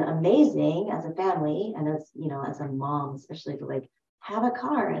it's been amazing as a family and as a mom, especially to like have a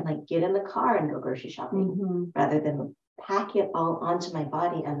car and like get in the car and go grocery shopping rather than pack it all onto my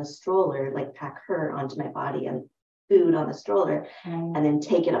body and the stroller, like pack her onto my body and food on the stroller and then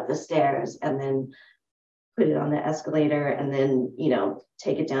take it up the stairs and then put it on the escalator and then,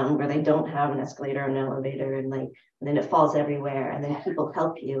 take it down where they don't have an escalator or an elevator and then it falls everywhere and then people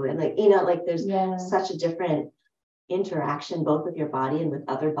help you. And there's such a different interaction, both with your body and with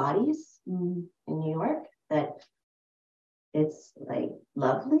other bodies in New York, that it's like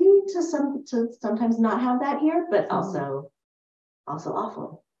lovely to sometimes not have that here, but also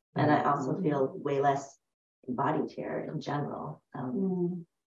awful. And I also feel way less embodied here in general. I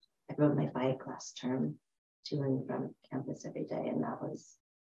rode my bike last term to and from campus every day, and that was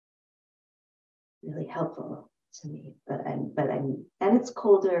really helpful to me. And it's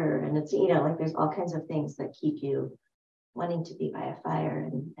colder, and it's there's all kinds of things that keep you wanting to be by a fire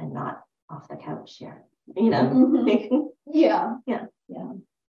and not off the couch here. Yeah.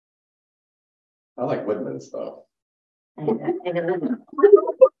 I like Woodman's though.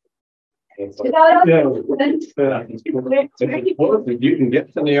 It's like, you can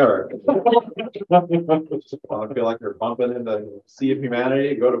get to New York. I feel like you're bumping into the Sea of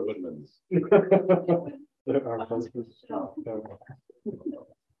Humanity. Go to Woodman's.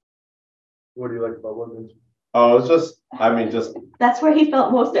 What do you like about Woodman's? Oh, it's just that's where he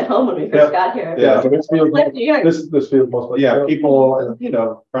felt most at home when we first got here. Yeah, so this feels most like people and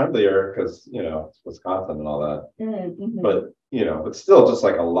friendlier because it's Wisconsin and all that. But it's still just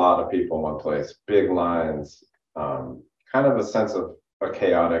like a lot of people in one place, big lines, kind of a sense of a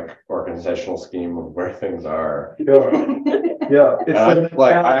chaotic organizational scheme of where things are. Yeah. It's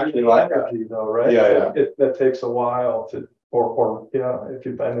I actually like that. Though, right? Yeah. That takes a while to or if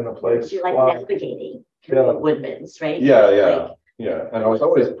you've been in a place. You're like navigating Woodman's, right? Yeah. And I was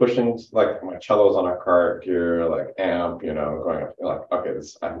always pushing like my cello's on a cart gear, like amp, going up like, okay,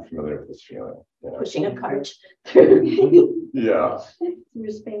 I'm familiar with this feeling. Pushing a cart through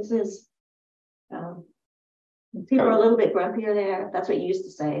through spaces. People are a little bit grumpier there. That's what you used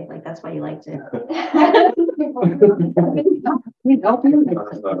to say. Like that's why you liked it.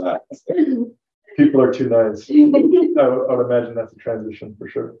 People are too nice. I would imagine that's a transition for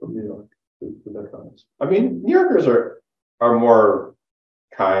sure from New York to their comments. I mean, New Yorkers are more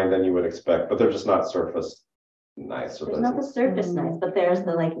kind than you would expect, but they're just not surface nice. There's not the surface nice, but there's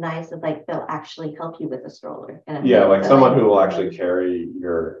the like nice of like they'll actually help you with a stroller. And like someone who will actually carry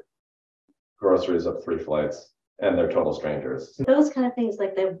your groceries up 3 flights, and they're total strangers. Those kind of things,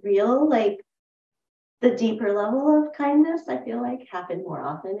 like the real, like the deeper level of kindness, I feel like happen more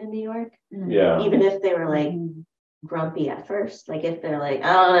often in New York. Yeah. Even if they were like grumpy at first, like if they're like,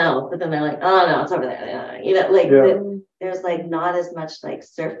 I don't know, but then they're like, oh no, it's over there. There's like not as much like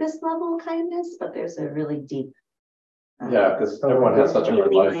surface level kindness, but there's a really deep. Because everyone has such a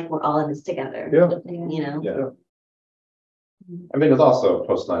hard life. Like we're all in this together. Yeah. I mean, it's also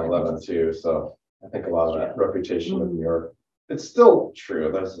post 9/11 too, so I think a lot of that reputation of New York, it's still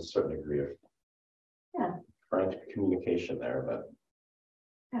true. There's a certain degree of frank communication there, but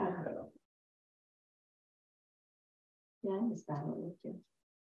I miss that a little too.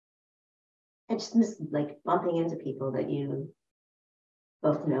 I just miss like bumping into people that you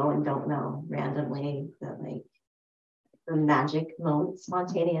both know and don't know randomly, that like the magic moments,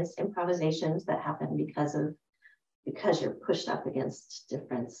 spontaneous improvisations that happen because you're pushed up against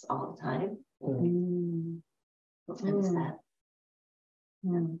difference all the time. I miss that.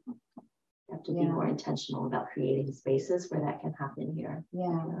 You have to be more intentional about creating spaces where that can happen here.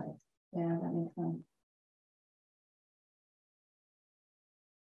 Yeah, that makes sense.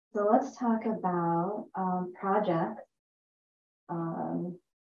 So let's talk about projects.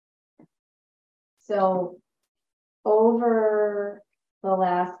 So over the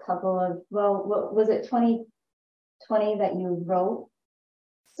last couple of, well, what was it, 2020 that you wrote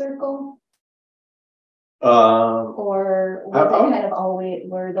Circle? Or was it kind of always,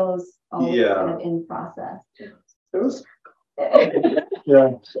 were those always kind of in process? It was,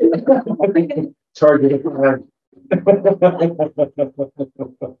 yeah. It's hard to define.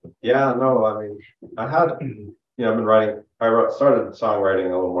 Yeah, no, I mean, I had, I've been writing, started songwriting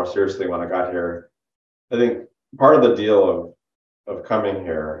a little more seriously when I got here. I think part of the deal of coming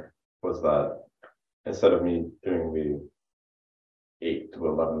here was that instead of me doing the 8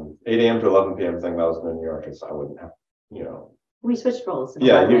 a.m. to 11 p.m. thing that I was doing in New York, is I wouldn't have, We switched roles.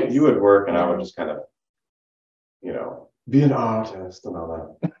 Yeah, you would work and I would just kind of, be an artist and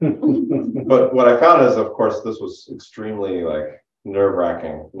all that. But what I found is, of course, this was extremely like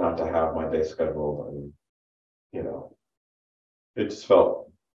nerve-wracking not to have my day scheduled, and it just felt.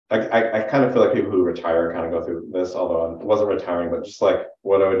 I kind of feel like people who retire kind of go through this, although I wasn't retiring, but just like,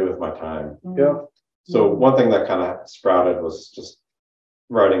 what do I do with my time? Yeah. So one thing that kind of sprouted was just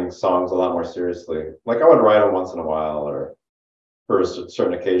writing songs a lot more seriously. Like I would write them once in a while, or for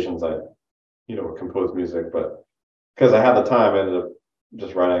certain occasions I, would compose music, but because I had the time, I ended up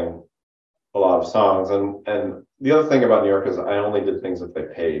just writing a lot of songs. And the other thing about New York is I only did things if they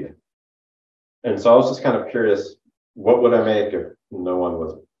paid. And so I was just kind of curious, what would I make if no one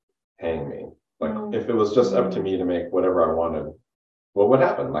was paying me? Like if it was just up to me to make whatever I wanted, what would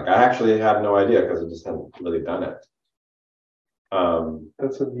happen? Like I actually had no idea because I just hadn't really done it.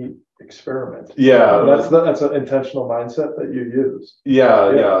 That's a neat experiment. Yeah, that's an intentional mindset that you use.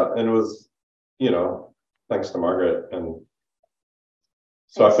 Yeah. And it was, thanks to Margaret. And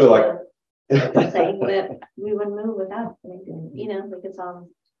so I feel like saying that we wouldn't move without anything, like it's all.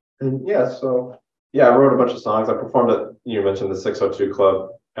 And I wrote a bunch of songs. I performed at, you mentioned the 602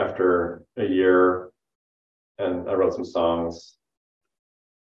 Club after a year, and I wrote some songs.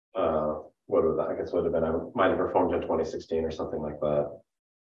 What would that? I guess would have been. I might have performed in 2016 or something like that.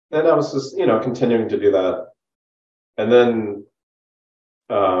 And I was just, continuing to do that. And then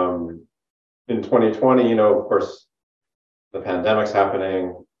in 2020, of course, the pandemic's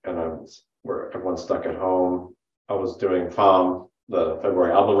happening, and where everyone's stuck at home. I was doing FAM, the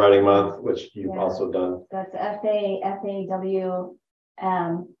February album writing month, which you've also done. That's FAWM,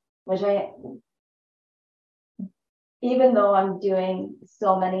 which even though I'm doing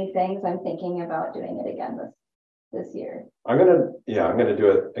so many things, I'm thinking about doing it again this year. I'm gonna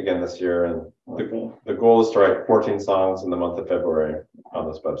do it again this year, and the goal is to write 14 songs in the month of February on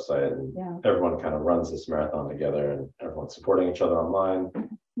this website, and everyone kind of runs this marathon together, and everyone's supporting each other online.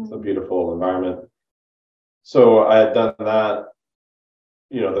 It's a beautiful environment. So I had done that,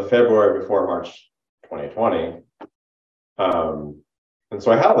 the February before March 2020, and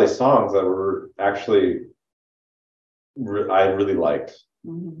so I had all these songs that were actually I really liked.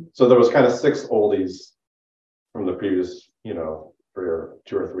 So there was kind of 6 oldies from the previous, for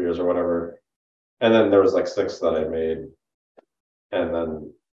 2 or 3 years or whatever. And then there was like 6 that I made. And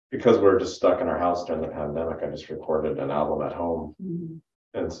then because we were just stuck in our house during the pandemic, I just recorded an album at home.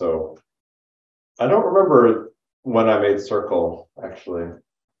 And so I don't remember when I made Circle, actually.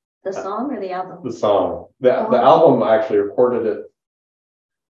 The song or the album? The song. The album, I actually recorded it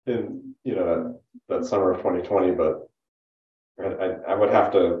in, that summer of 2020 , but I would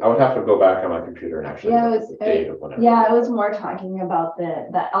have to go back on my computer and actually date of whenever. Yeah, I was more talking about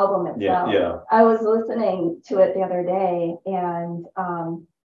the album itself. Yeah. I was listening to it the other day, and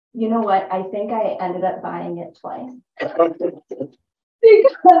you know what? I think I ended up buying it twice. Because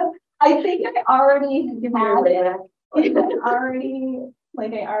I think I already had it.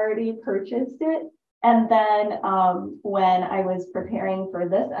 I already purchased it. And then when I was preparing for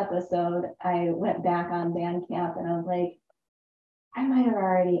this episode, I went back on Bandcamp and I was like, I might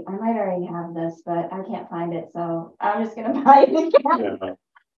already have this, but I can't find it, so I'm just gonna buy it again.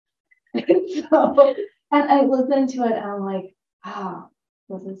 And I listened to it and I'm like, wow,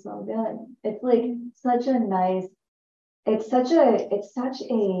 this is so good. It's like such a nice, it's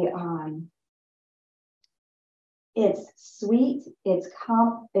sweet, it's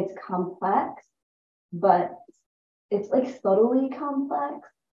complex, but it's like subtly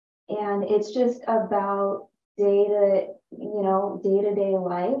complex. And it's just about day-to-day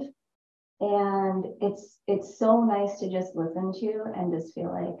life. And it's so nice to just listen to and just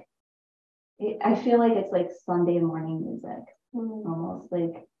feel like, I feel like it's like Sunday morning music, almost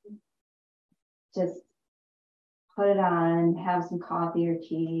like just put it on, have some coffee or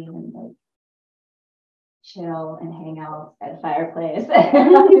tea, and like chill and hang out at a fireplace.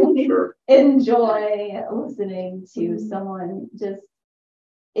 Sure. Enjoy listening to someone just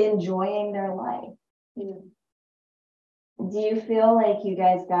enjoying their life. Do you feel like you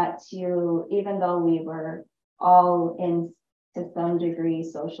guys got to, even though we were all in to some degree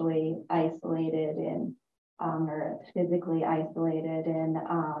socially isolated and or physically isolated and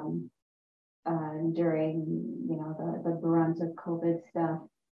during the brunt of COVID stuff,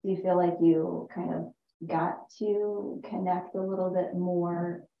 do you feel like you kind of got to connect a little bit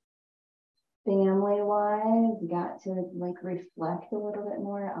more family wise, got to like reflect a little bit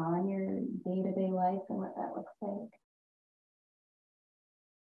more on your day-to-day life and what that looks like?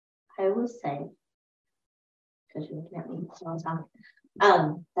 I will say, because you're looking at me while I'm talking,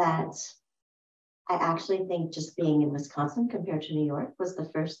 that I actually think just being in Wisconsin compared to New York was the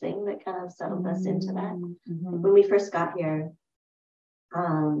first thing that kind of settled us into that. When we first got here,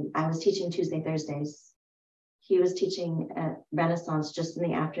 I was teaching Tuesday, Thursdays. He was teaching at Renaissance just in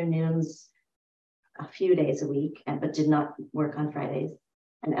the afternoons, a few days a week, but did not work on Fridays.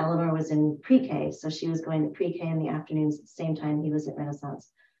 And Eleanor was in pre-K, so she was going to pre-K in the afternoons at the same time he was at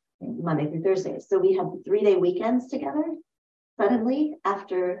Renaissance, Monday through Thursday. So we had 3-day weekends together suddenly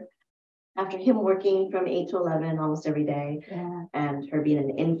after him working from 8 to 11 almost every day, and her being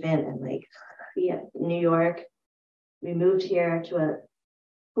an infant, and like New York. We moved here to a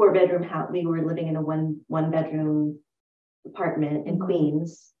 4-bedroom house. We were living in a one-bedroom apartment in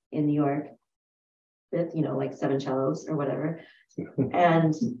Queens in New York with, like 7 cellos or whatever.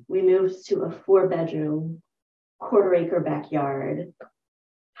 And we moved to a 4-bedroom, 1/4-acre backyard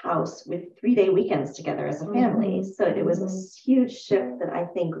house with 3-day weekends together as a family. So it was a huge shift that I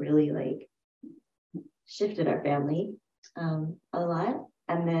think really like shifted our family a lot.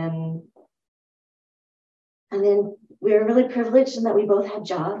 And then we were really privileged in that we both had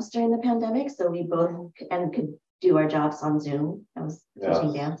jobs during the pandemic. So we both could do our jobs on Zoom. I was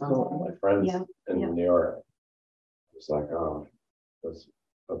teaching dance on Zoom. My friends in New York, it was like, oh, it was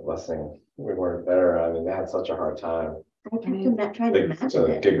a blessing. We weren't there. I mean, they had such a hard time. I kept trying to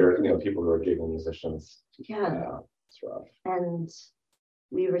imagine it. Gigger, people who are gigging musicians. Yeah, it's rough. And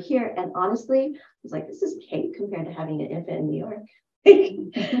we were here, and honestly, I was like, this is cake compared to having an infant in New York.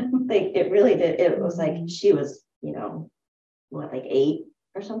 Like it really did. It was like she was, like 8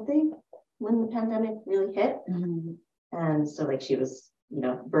 or something when the pandemic really hit. And so like she was,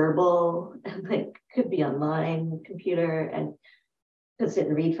 verbal and like could be online, computer, and could sit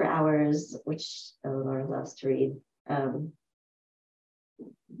and read for hours, which Eleanor loves to read.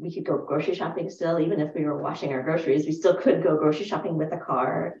 We could go grocery shopping still, even if we were washing our groceries, we still could go grocery shopping with a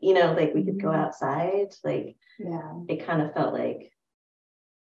car, like we could go outside. Like, it kind of felt like,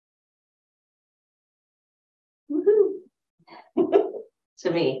 woohoo,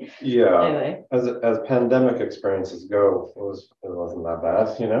 to me. Yeah. Anyway. As pandemic experiences go, it wasn't that bad,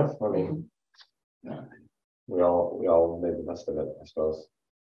 I mean, we all made the best of it, I suppose.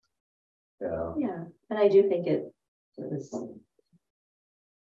 Yeah. And I do think it was,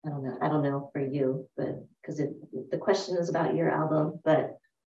 I don't know for you, but because the question is about your album, but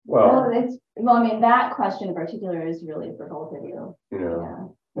I mean, that question in particular is really for both of you. Yeah.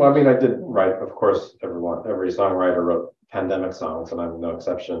 Well, I mean, I did write, of course, every songwriter wrote pandemic songs, and I'm no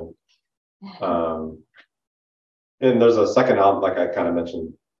exception. And there's a second album, like I kind of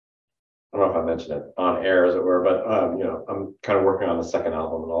mentioned, I don't know if I mentioned it on air, as it were, but I'm kind of working on the second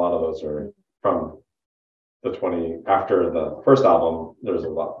album, and a lot of those are from after the first album. There's a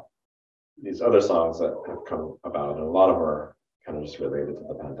lot these other songs that have come about, and a lot of them are kind of just related to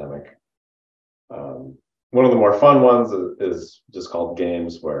the pandemic. One of the more fun ones is just called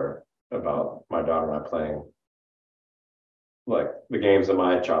Games, where about my daughter and I playing like the games of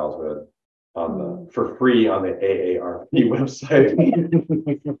my childhood for free on the AARP website.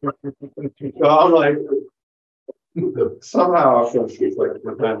 So I'm like, somehow I feel she's like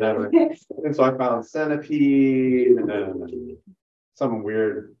the pandemic. And so I found Centipede and then some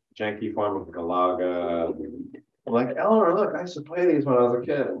weird janky form of Galaga. I'm like, Eleanor, look, I used to play these when I was a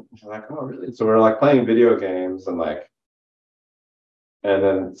kid. And she's like, oh, really? So we're like playing video games and then,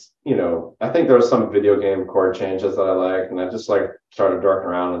 I think there was some video game chord changes that I liked, and I just like started dorking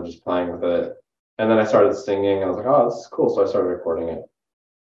around and just playing with it. And then I started singing, and I was like, oh, this is cool. So I started recording it.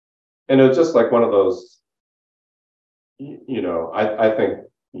 And it was just like one of those, I think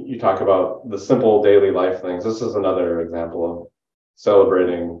you talk about the simple daily life things. This is another example of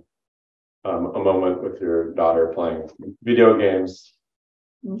celebrating a moment with your daughter playing video games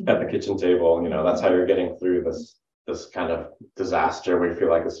at the kitchen table. You know, that's how you're getting through this kind of disaster we feel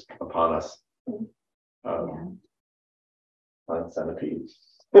like is upon us. Centipede.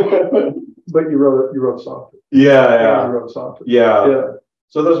 But you wrote softly. Yeah. You wrote softly. Yeah.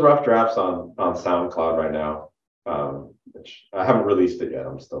 So there's rough drafts on SoundCloud right now, which I haven't released it yet.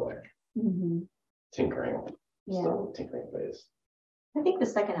 I'm still like tinkering. Still tinkering phase. I think the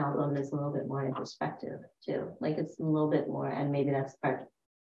second album is a little bit more introspective too. Like it's a little bit more, and maybe that's part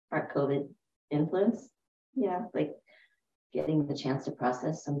COVID influence. Yeah, like getting the chance to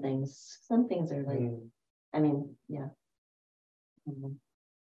process some things. Some things are like, I mean, yeah.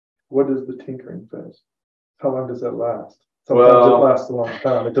 What is the tinkering phase? How long does that last? Sometimes it lasts a long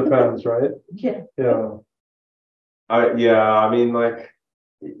time. It depends, right? Yeah. Yeah. I mean, like,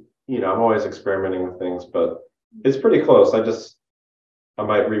 you know, I'm always experimenting with things, but it's pretty close. I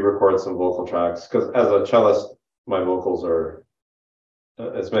might re-record some vocal tracks because as a cellist, my vocals are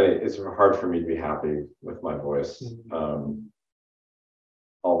it's hard for me to be happy with my voice.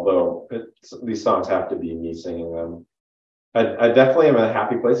 Although these songs have to be me singing them. I definitely am in a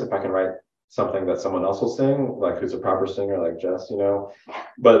happy place if I can write something that someone else will sing, like who's a proper singer, like Jess, you know.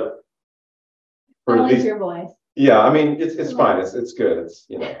 But for at least your voice. Yeah, I mean it's fine. It's good. It's,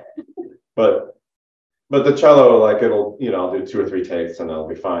 you know, but the cello, like it'll, you know, I'll do 2 or 3 takes and it'll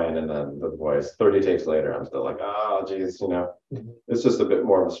be fine, and then the voice 30 takes later, I'm still like, oh geez, you know. It's just a bit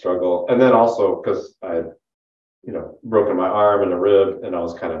more of a struggle. And then also because I, you know, broken my arm and a rib, and I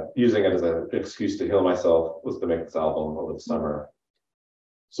was kind of using it as an excuse to heal myself, was to make this album over the summer.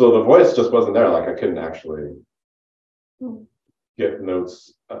 So the voice just wasn't there. Like I couldn't actually get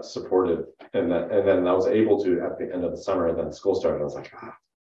notes supported, and then I was able to at the end of the summer. And then school started. I was like,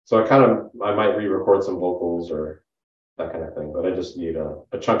 So I might re-record some vocals or that kind of thing. But I just need a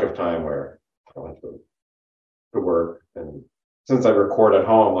chunk of time where I don't have to work. And since I record at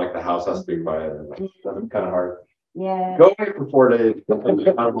home, like the house has to be quiet, and that's kind of hard. Yeah. Go away for 4 days.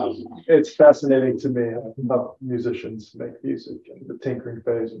 It's fascinating to me how musicians make music and the tinkering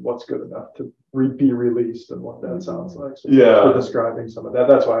phase and what's good enough to be released and what that sounds like. So for describing some of that.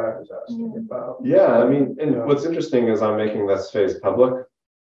 That's why I was asking about. Yeah, I mean, and what's interesting is I'm making this phase public.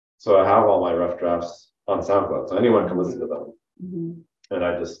 So I have all my rough drafts on SoundCloud, so anyone can listen to them. And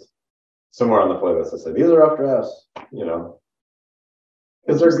I just, somewhere on the playlist, I say, these are rough drafts, you know,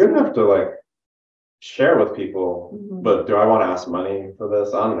 because they're good enough to like share with people. But do I want to ask money for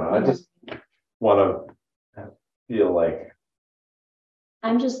this? I don't know. I just want to feel like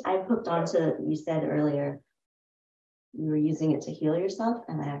I hooked on to, you said earlier you were using it to heal yourself,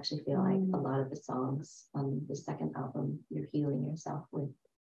 and I actually feel like a lot of the songs on the second album you're healing yourself with.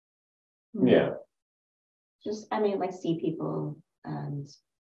 Just, I mean, like See People, and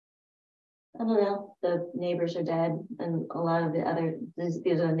I don't know, The Neighbors Are Dead, and a lot of the other,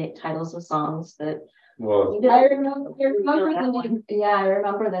 these are the titles of songs that. Well, I remember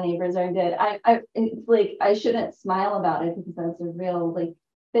The Neighbors Are Dead. It's like I shouldn't smile about it because that's a real like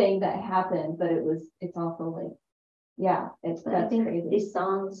thing that happened, but it's also like, that's crazy. These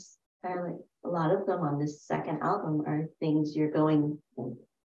songs are like, a lot of them on this second album are things you're going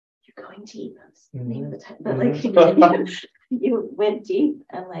deep. That's the name of the title. But like you went deep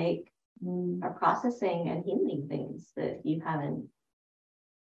and like are processing and healing things that you haven't,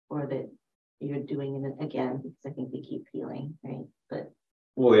 or that you're doing it again, because I think we keep healing, right? But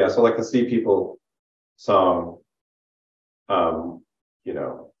so like the See People song, you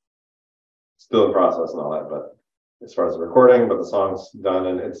know, still in process and all that, but as far as the recording, but the song's done,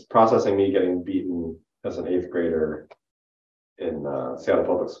 and it's processing me getting beaten as an 8th grader in Seattle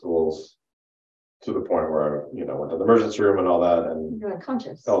Public Schools, to the point where I, you know, went to the emergency room and all that, and you're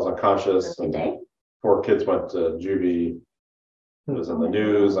unconscious. I was unconscious. And day? 4 kids went to juvie. It was in the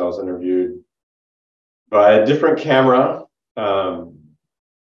news. I was interviewed by a different camera,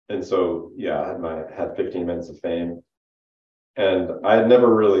 and so I had 15 minutes of fame, and I had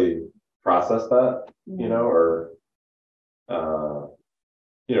never really processed that, you know, or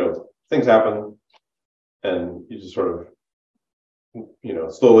you know, things happen, and you just sort of, you know,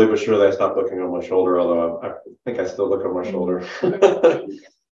 slowly but surely I stopped looking on my shoulder, although I think I still look on my shoulder.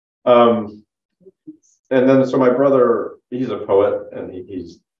 And then so my brother, he's a poet, and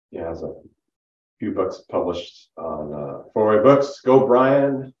he has a few books published on 4A Books. Go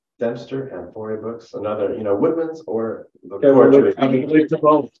Brian, Dempster, and 4A Books. Another, you know, Woodman's or the poetry.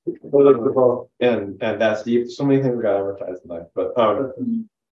 And that's deep. So many things got advertised in life, but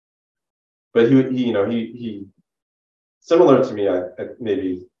he you know, he similar to me, I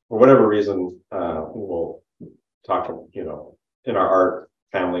maybe for whatever reason, we'll talk, you know, in our art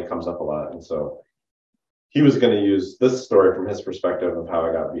family comes up a lot. And so he was going to use this story from his perspective of how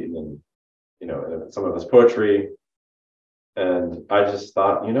I got beaten in, you know, in some of his poetry. And I just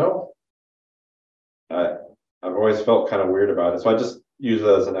thought, you know, I've always felt kind of weird about it. So I just use it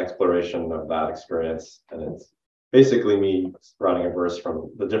as an exploration of that experience. And it's basically me writing a verse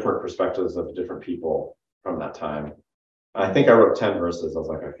from the different perspectives of different people from that time. I think I wrote 10 verses. I was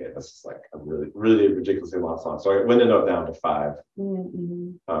like, okay, this is like a really, really ridiculously long song. So I went down to 5,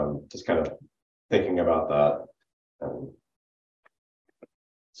 just kind of thinking about that.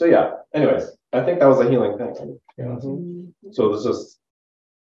 So yeah, anyways, I think that was a healing thing. So this is,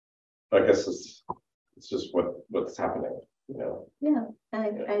 I guess it's just what's happening, you know? Yeah,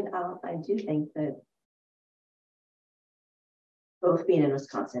 I do think that both being in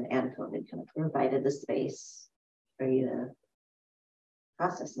Wisconsin and COVID kind of provided the space for you to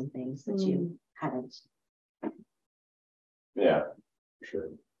process some things that you hadn't. Yeah, for sure.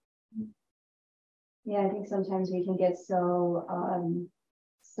 Yeah, I think sometimes we can get so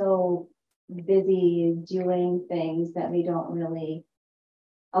so busy doing things that we don't really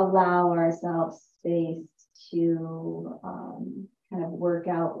allow ourselves space to kind of work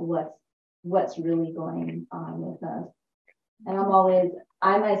out what's really going on with us. And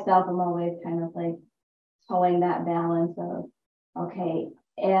I myself am always kind of like towing that balance of, okay,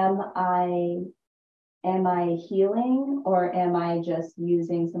 am I healing, or am I just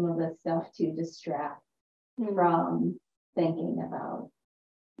using some of this stuff to distract from thinking about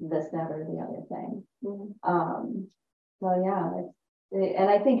this, that, or the other thing? So yeah, and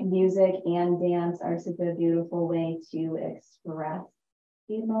I think music and dance are such a beautiful way to express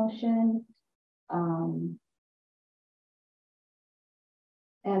emotion.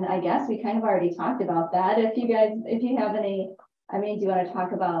 And I guess we kind of already talked about that. If you have any, I mean, do you want to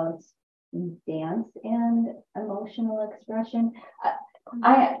talk about dance and emotional expression?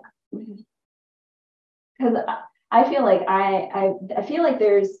 Because I feel like I feel like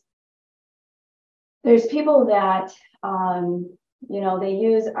there's people that you know, they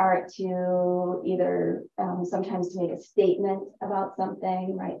use art to either sometimes to make a statement about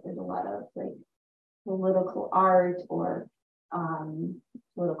something, right? There's a lot of like political art or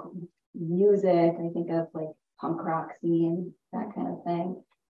political music. I think of like punk rock scene, that kind of thing.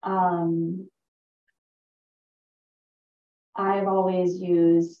 I've always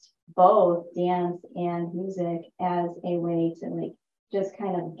used both dance and music as a way to like just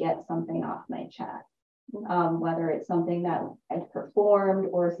kind of get something off my chest. Whether it's something that I've performed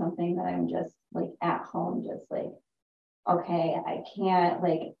or something that I'm just like at home, just like, okay, I can't,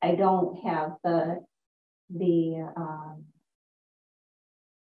 like, I don't have the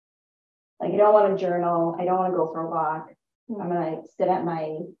like, I don't want to journal. I don't want to go for a walk. I'm gonna sit at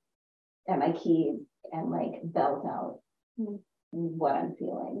my keys and like belt out what I'm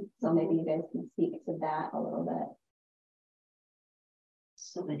feeling. So maybe you guys can speak to that a little bit.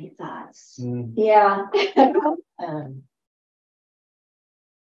 So many thoughts. Yeah.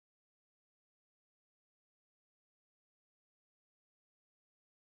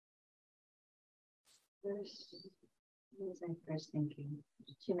 What was I first thinking?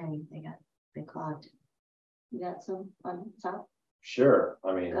 Too many. They clogged. You got some on top? Sure.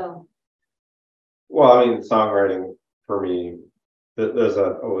 I mean, Go. well, I mean, songwriting for me, there's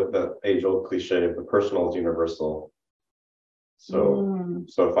the age-old cliche of the personal is universal. So,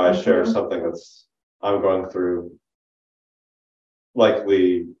 so if I share something that's I'm going through,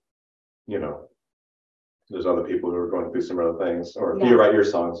 likely, you know, there's other people who are going through similar things. Or if you write your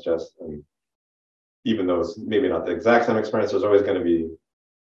songs, just and even though it's maybe not the exact same experience, there's always going to be,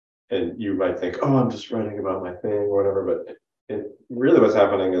 and you might think, oh, I'm just writing about my thing or whatever, but really what's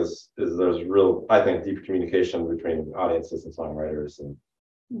happening is there's real, I think, deep communication between audiences and songwriters, and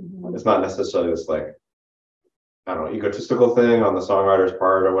it's not necessarily this like, I don't know, egotistical thing on the songwriter's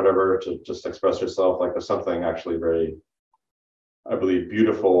part or whatever to just express yourself. Like there's something actually very, I believe,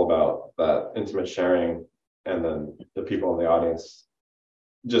 beautiful about that intimate sharing, and then the people in the audience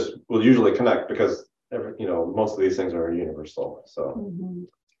just will usually connect because most of these things are universal. So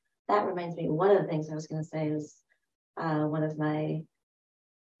that reminds me, one of the things I was going to say is one of my,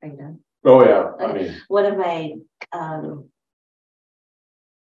 are you done? Oh yeah, Okay. I mean, one of my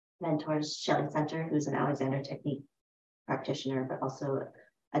mentors, Shelley Center, who's an Alexander Technique practitioner, but also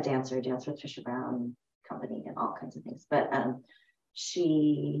a dancer, danced with Trisha Brown company and all kinds of things. But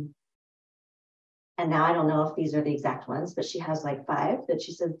she, and now I don't know if these are the exact ones, but she has like 5 that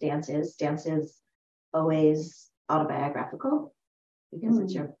she says dance is always autobiographical because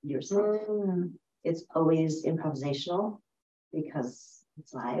it's yourself. It's always improvisational because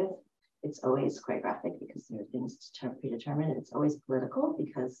it's live. It's always choreographic because there are things predetermined. It's always political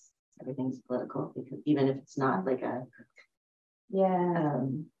because everything's political, because even if it's not like a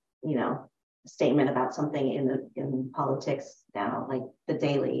you know, statement about something in politics now, like the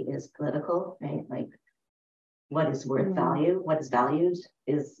daily is political, right? Like what is worth value, what is valued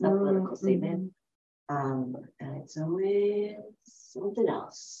is a political statement. And it's always something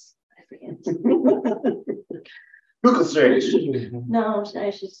else. I forget. Google search. No,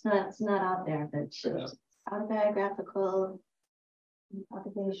 it's not out there, but she's autobiographical,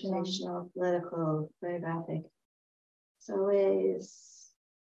 observational, political, choreographic. It's always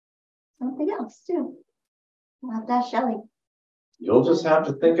something else too. Not that Shelley. You'll just have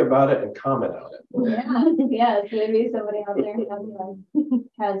to think about it and comment on it. Yeah, so maybe somebody out there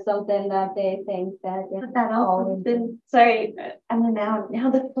has something that they think that But that also been sorry, and then now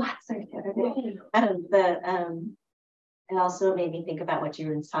the flats are there. It also made me think about what you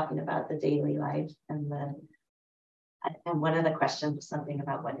were talking about, the daily life and one of the questions was something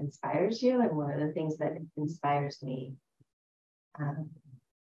about what inspires you, and one of the things that inspires me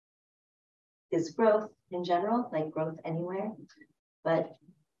is growth in general, like growth anywhere. But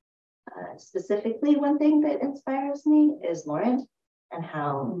specifically, one thing that inspires me is Loren and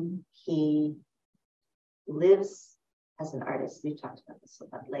how he lives as an artist. We've talked about this a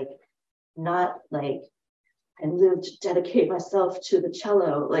lot, like not like I live to dedicate myself to the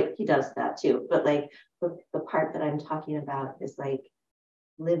cello, like he does that too. But like the part that I'm talking about is like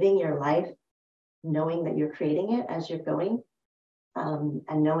living your life, knowing that you're creating it as you're going, and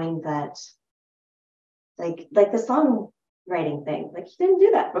knowing that like the songwriting thing, like he didn't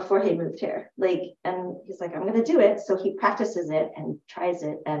do that before he moved here. Like, and he's like, I'm gonna do it. So he practices it and tries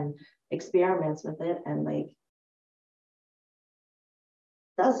it and experiments with it and like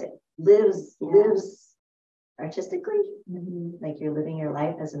does it, lives artistically. Like you're living your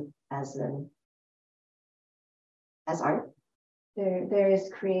life as art. There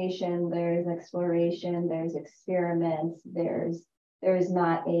is creation, there's exploration, there's experiments, there's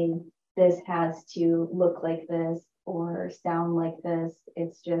not a this has to look like this or sound like this.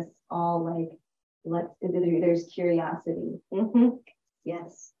 It's just all like there's curiosity.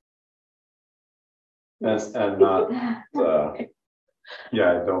 Yes. And not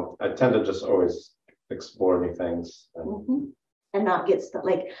I tend to just always explore new things and not get stuck.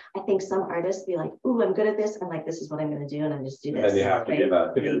 Like I think some artists be like, "Ooh, I'm good at this," and like this is what I'm going to do, and I just do this. And you have to do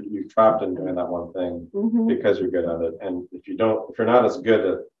that. You're trapped in doing that one thing because you're good at it. And if you're not as good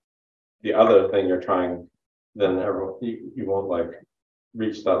at the other thing you're trying, then you won't like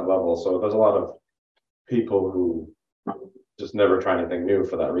reach that level. So there's a lot of people who just never try anything new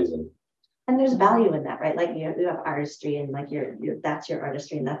for that reason. And there's value in that, right? Like you have artistry, and like that's your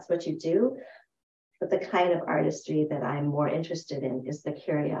artistry, and that's what you do. But the kind of artistry that I'm more interested in is the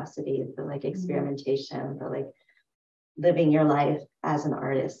curiosity, the like experimentation, the like living your life as an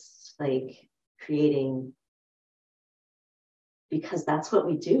artist, like creating, because that's what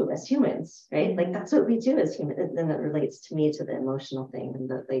we do as humans, right? Like that's what we do as humans. And then it relates to me to the emotional thing and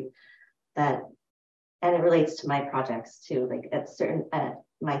the like that, and it relates to my projects too. Like at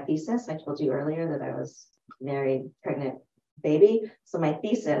my thesis, I told you earlier that I was married, pregnant baby. So my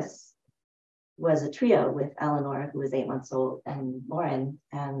thesis was a trio with Eleanor, who was 8 months old, and Loren,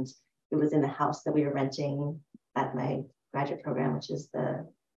 and it was in the house that we were renting at my graduate program, which is it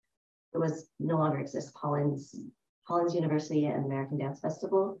was no longer exists, Collins University and American Dance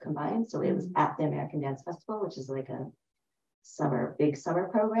Festival combined. So it was at the American Dance Festival, which is like a big summer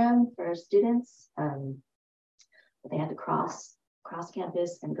program for students. They had to cross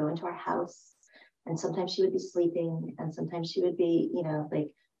campus and go into our house. And sometimes she would be sleeping, and sometimes she would be,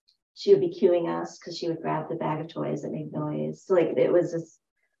 like she would be cueing us because she would grab the bag of toys that made noise. So like it was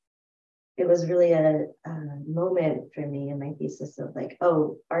really a moment for me in my thesis of like,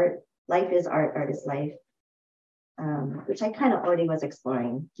 oh, life is art, art is life, which I kind of already was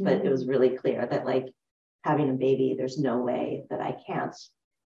exploring, but it was really clear that like having a baby, there's no way that I can't,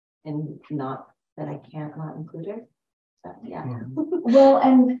 and not that I can't not include her. So, yeah. Well,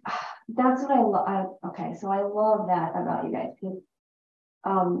 and that's what I love. Okay, so I love that about you guys, because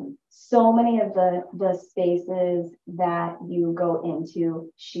so many of the spaces that you go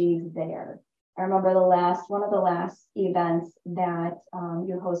into, she's there. I remember one of the last events that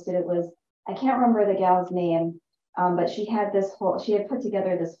you hosted, it was, I can't remember the gal's name, but she had put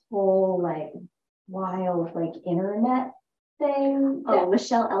together this whole like wild like internet thing. Oh,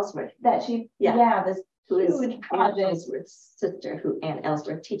 Michelle Ellsworth. That she, this who is huge Ann Ellsworth's sister, who Ann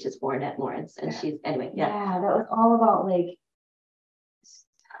Ellsworth teaches Warren at Lawrence, and she's anyway. Yeah, that was all about like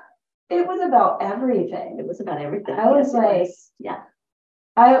It was about everything. It was about everything. I was Yes, it like, was. Yeah.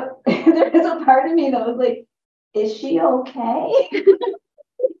 there was a part of me that was like, is she okay?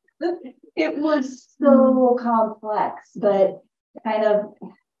 It was so complex, but kind of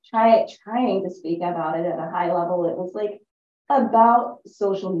trying to speak about it at a high level. It was like about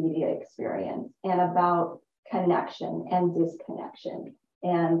social media experience and about connection and disconnection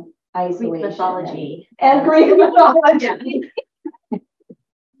and isolation. Greek mythology. And Greek mythology.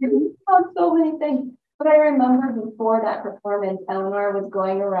 On so many things. But I remember before that performance, Eleanor was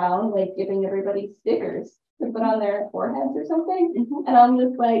going around like giving everybody stickers to put on their foreheads or something. And I'm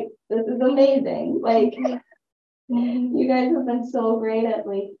just like, this is amazing. Like, you guys have been so great at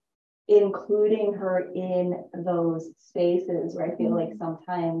like including her in those spaces where I feel like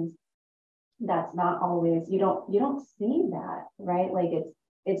sometimes that's not always, you don't see that, right? Like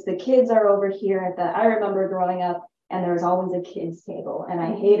it's the kids are over here at the, I remember growing up and there was always a kids table and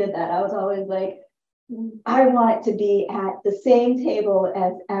I hated that. I was always like, I want to be at the same table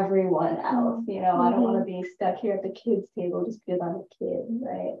as everyone else. You know, I don't want to be stuck here at the kids table just because I'm a kid,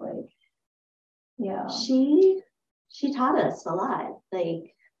 right? Like, yeah. She taught us a lot.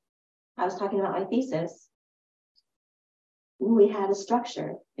 Like, I was talking about my thesis. We had a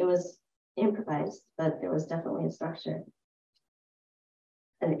structure. It was improvised, but there was definitely a structure.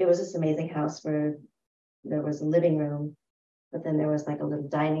 And it was this amazing house where there was a living room, but then there was like a little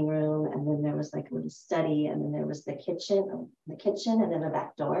dining room, and then there was like a little study, and then there was the kitchen, and then a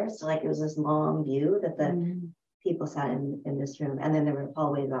back door. So like it was this long view that the people sat in this room, and then there were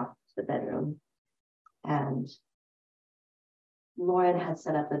hallways off to the bedroom. And Loren had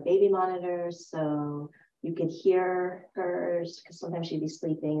set up a baby monitor so you could hear her, because sometimes she'd be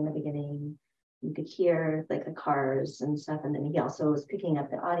sleeping in the beginning. You could hear like the cars and stuff, and then he also was picking up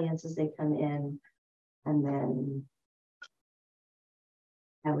the audience as they come in. And then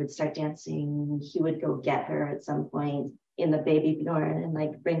I would start dancing. He would go get her at some point in the baby Loren and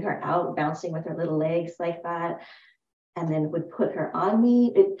like bring her out, bouncing with her little legs like that, and then would put her on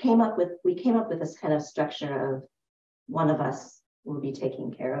me. We came up with this kind of structure of one of us will be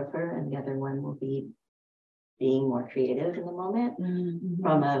taking care of her and the other one will be being more creative in the moment.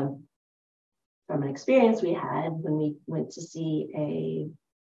 From an experience we had when we went to see a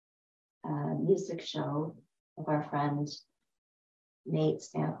music show of our friend Nate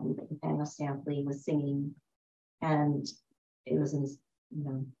Stampley, Nathaniel Stampley was singing, and it was in this,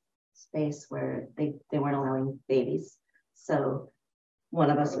 space where they weren't allowing babies. So one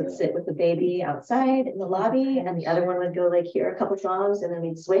of us would sit with the baby outside in the lobby, and the other one would go like hear a couple songs, and then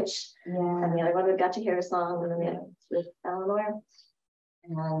we'd switch. And the other one would got to hear a song, and then we had with Eleanor.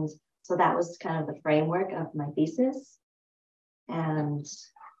 And so that was kind of the framework of my thesis. And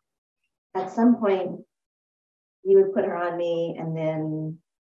at some point, he would put her on me and then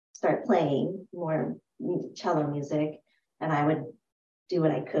start playing more cello music, and I would do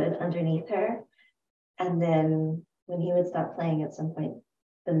what I could underneath her. And then when he would stop playing at some point,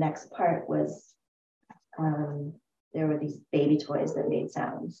 the next part was there were these baby toys that made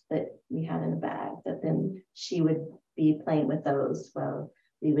sounds that we had in a bag that then she would be playing with those while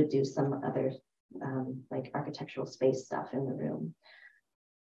we would do some other like architectural space stuff in the room.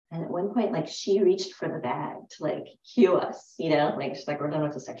 And at one point, like she reached for the bag to like cue us, like she's like, we're done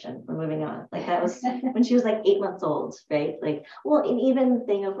with the section, we're moving on. Like that was when she was like 8 months old, right? Like, well, and even the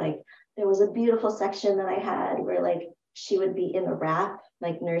thing of like, there was a beautiful section that I had where like she would be in the wrap,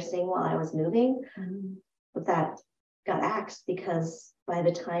 like nursing while I was moving. But that got axed because by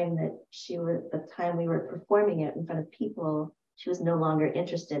the time we were performing it in front of people, she was no longer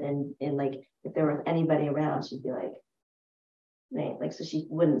interested in like, if there was anybody around, she'd be like, right, like, so she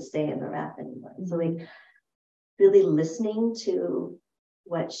wouldn't stay in the wrap anymore. So like really listening to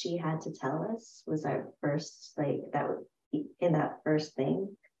what she had to tell us was our first, like that was in that first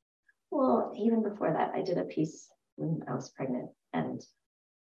thing. Well, even before that, I did a piece when I was pregnant, and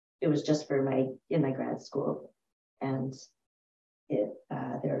it was just for in my grad school, and there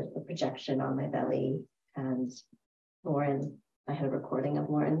was a projection on my belly, and Loren, I had a recording of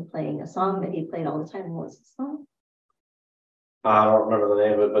Loren playing a song that he played all the time. What was the song? I don't remember the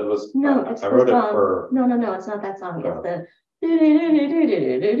name of it, but it was it's I wrote the it song. for No, it's not that song. It's the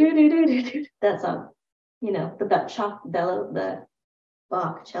that song. The bellow, the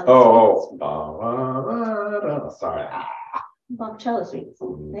Bach cello. Sorry. Bach cello suites,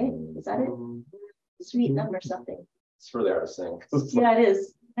 right? Is that it? Suite number something. It's really hard to sing. Yeah, it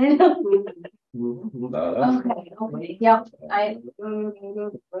is. I know. Okay. Yeah.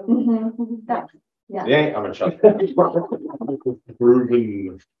 That, yeah. Yeah, I'm a chuck.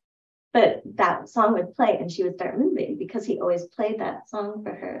 Proven. but that song would play and she would start moving because he always played that song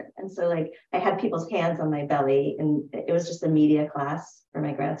for her. And so like I had people's hands on my belly, and it was just a media class for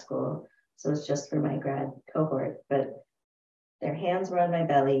my grad school. So it was just for my grad cohort, but their hands were on my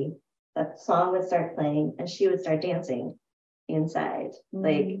belly. That song would start playing and she would start dancing inside.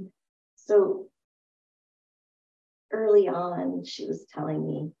 Like, so early on, she was telling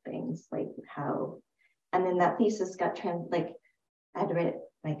me things like how, and then that thesis got like I had to write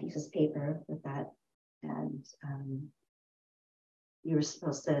my thesis paper with that. And you were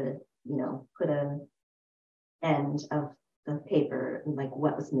supposed to, you know, put an end of the paper and like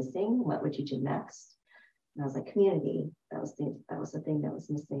what was missing, what would you do next? And I was like, community. That was the thing that was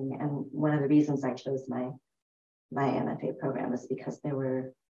missing. And one of the reasons I chose my MFA program is because there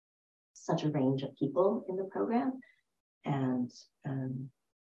were such a range of people in the program, and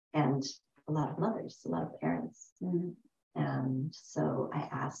a lot of mothers, a lot of parents. And so I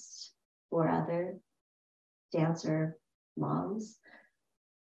asked 4 other dancer moms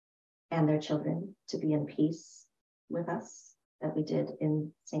and their children to be in peace with us, that we did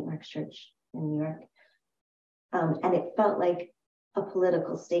in St. Mark's Church in New York. And it felt like a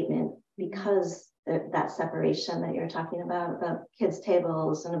political statement because that separation that you're talking about kids'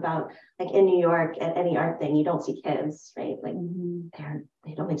 tables, and about like in New York at any art thing, you don't see kids, right? Like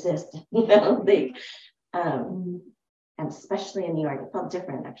they don't exist, you know, and especially in New York, it felt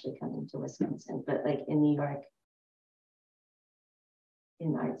different actually coming to Wisconsin, but like in New York,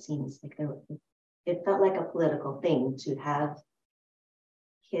 in art scenes, like it felt like a political thing to have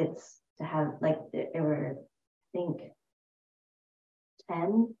kids, to have like, there were, I think,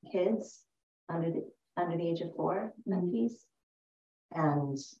 10 kids under the age of 4 that piece.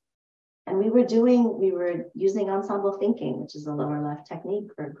 And we were using ensemble thinking, which is a lower left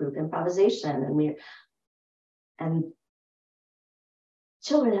technique for group improvisation. And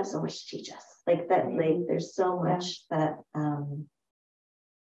children have so much to teach us. Like that, like there's so much that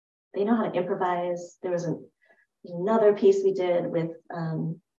they know how to improvise. There was another piece we did with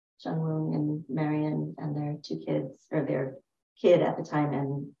Jung Woong and Marion and their 2 kids, or their kid at the time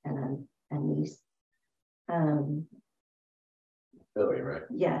and niece. Philly, right?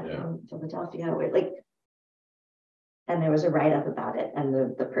 Yeah, in Philadelphia, where like, and there was a write-up about it, and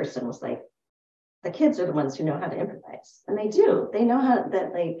the person was like, the kids are the ones who know how to improvise, and they do. They know how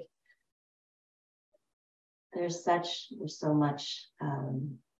that, like, there's so much that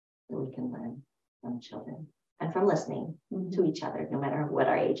we can learn from children and from listening to each other, no matter what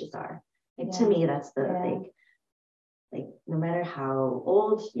our ages are. Like, to me, that's the like no matter how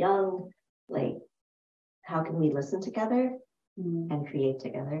old, young, like how can we listen together and create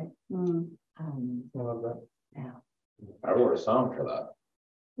together? I love that. Yeah. I wrote a song for that.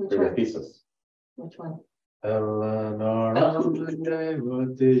 Which For the one? thesis. Which one? Eleanor,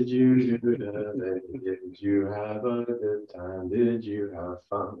 what did you do today? Did you have a good time? Did you have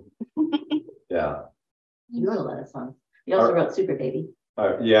fun? Yeah. You wrote a lot of songs. You also wrote Super Baby.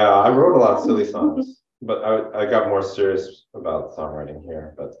 Yeah, I wrote a lot of silly songs, but I got more serious about songwriting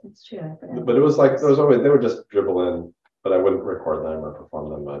here. But That's true. I forgot. But it was like, there was always, they would just dribble in, but I wouldn't record them or perform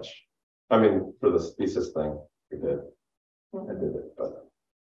them much. I mean, for this thesis thing, we did. I did it, but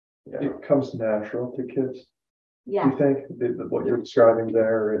yeah. It comes natural to kids. Yeah. Do you think what you're describing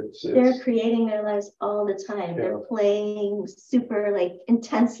there? They're creating their lives all the time. They're playing super like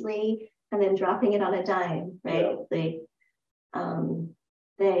intensely and then dropping it on a dime, right? They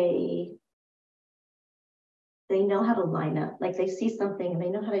know how to line up. Like, they see something and they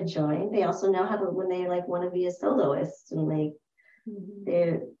know how to join. They also know how to, when they like want to be a soloist, and like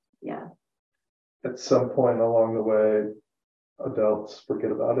they're At some point along the way, adults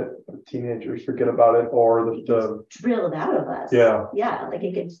forget about it, teenagers forget about it, or the drilled out of us. Like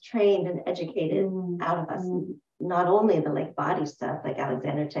it gets trained and educated out of us. Not only the like body stuff, like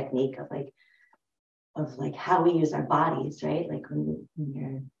Alexander technique of like how we use our bodies, right? Like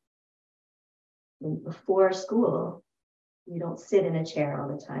before school, you don't sit in a chair all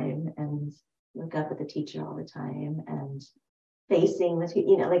the time and look up at the teacher all the time and facing the,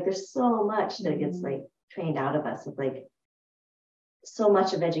 like there's so much that gets like trained out of us. Of like, so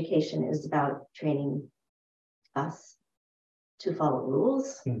much of education is about training us to follow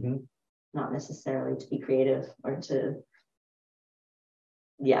rules, not necessarily to be creative or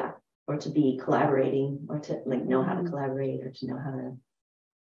to be collaborating, or to like know how to collaborate, or to know how to.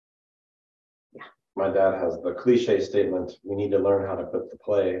 My dad has the cliche statement, we need to learn how to put the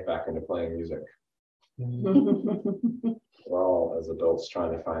play back into playing music. We're all, as adults,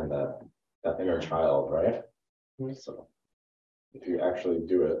 trying to find that inner child, right? So if you actually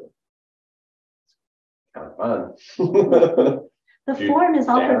do it, it's kind of fun. The Do you form is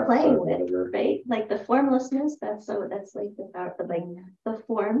all we're dance playing or with, whatever? right? Like the formlessness, that's like the power, like the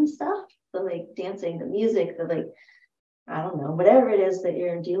form stuff, the like dancing, the music, the like, I don't know, whatever it is that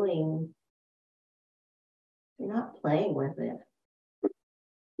you're doing, you're not playing with it.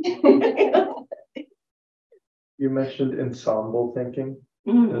 You mentioned ensemble thinking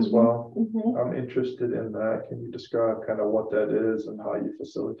Mhm, as well. mhm. I'm interested in that. Can you describe kind of what that is and how you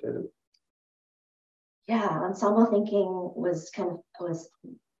facilitate it? Yeah, ensemble thinking was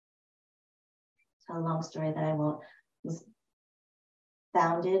a long story that I won't, was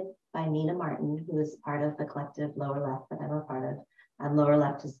founded by Nina Martin, who is part of the collective Lower Left that I'm a part of. And Lower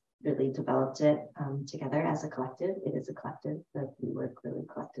Left has really developed it together as a collective. It is a collective that we work really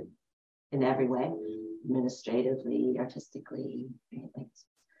collective in every way, administratively, artistically. Right? Like,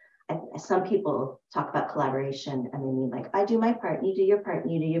 some people talk about collaboration and they mean like, I do my part, you do your part,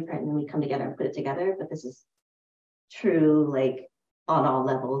 and you do your part, and then we come together and put it together. But this is true, like on all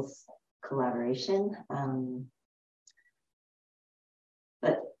levels, collaboration.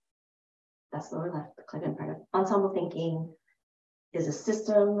 But that's Lower Left, the collective part of ensemble thinking is a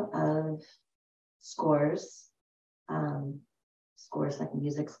system of scores, scores like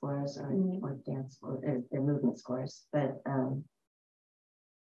music scores or dance or their movement scores, but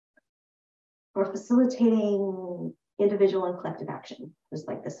for facilitating individual and collective action is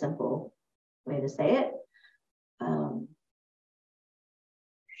like the simple way to say it.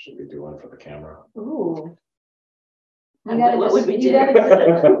 Should we do one for the camera? Ooh. What would we do?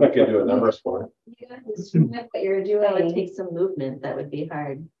 We could do a number score. You gotta describe what you're That would doing. take some movement. That would be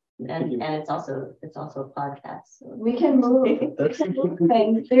hard. And it's also a podcast. So. We can move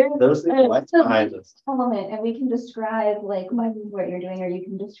things. There's the lights behind us. Element, and we can describe like what you're doing, or you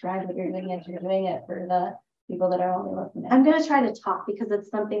can describe what you're doing as you're doing it for the people that are only listening. I'm going to try to talk because it's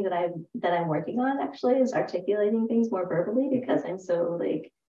something that I'm working on actually, is articulating things more verbally, because I'm so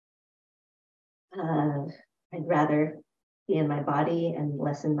like I'd rather be in my body and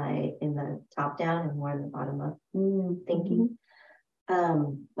less in the top down and more in the bottom up thinking.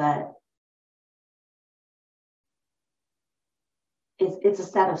 But it's a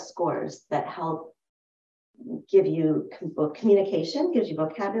set of scores that help give you communication, gives you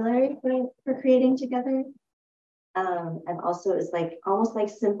vocabulary for creating together. And also is like almost like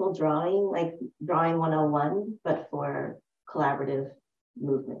simple drawing, like drawing 101, but for collaborative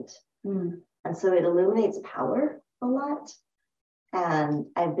movement. And so it illuminates power a lot. And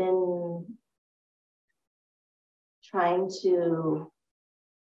I've been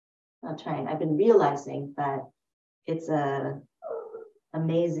I've been realizing that it's an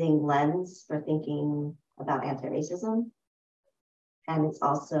amazing lens for thinking about anti-racism. And it's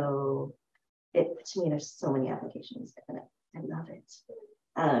also, to me, there's so many applications and I love it.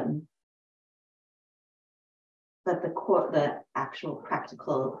 But the actual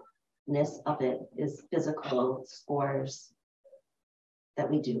practicalness of it is physical scores that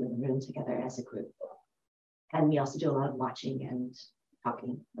we do in the room together as a group. And we also do a lot of watching and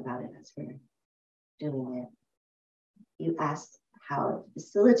talking about it as we're doing it. You asked how to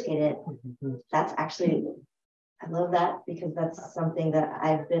facilitate it. That's actually, I love that, because that's something that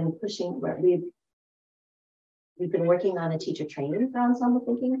I've been pushing. We've been working on a teacher training for ensemble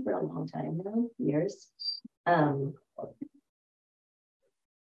thinking for a long time now, years. And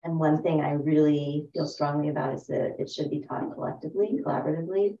one thing I really feel strongly about is that it should be taught collectively,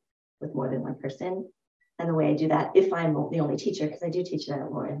 collaboratively, with more than one person. And the way I do that, if I'm the only teacher, because I do teach that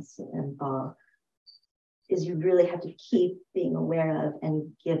at Loren's and Ball, is you really have to keep being aware of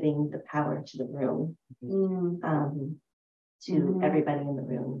and giving the power to the room, to everybody in the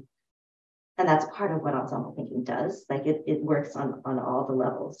room. And that's part of what ensemble thinking does. Like it works on all the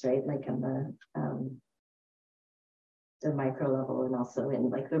levels, right? Like on the micro level, and also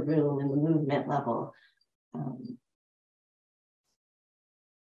in like the room and the movement level.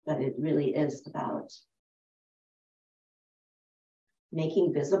 But it really is about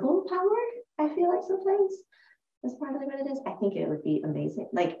making visible power. I feel like sometimes that's partly what it is. I think it would be amazing.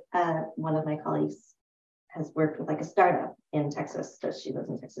 Like one of my colleagues has worked with like a startup in Texas, that she lives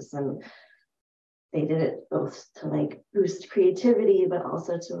in Texas, and they did it both to like boost creativity, but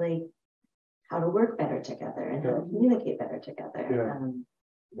also to like how to work better together and how to communicate better together.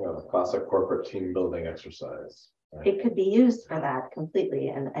 The classic corporate team building exercise. Right? It could be used for that completely.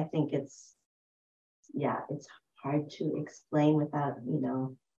 And I think it's hard to explain without,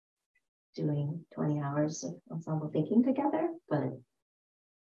 doing 20 hours of ensemble thinking together. But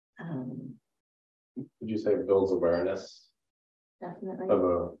would you say it builds awareness definitely of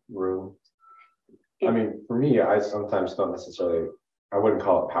a room? I mean, for me, I sometimes don't necessarily, I wouldn't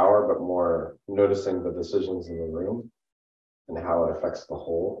call it power, but more noticing the decisions in the room. and how it affects the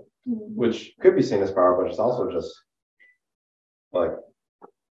whole, which could be seen as power, but it's also just like,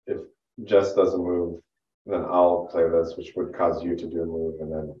 if Jess doesn't move, then I'll play this, which would cause you to do a move,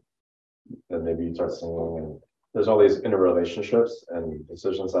 and then maybe you start singing, and there's all these interrelationships and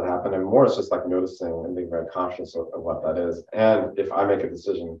decisions that happen, and more it's just like noticing and being very conscious of what that is. And if I make a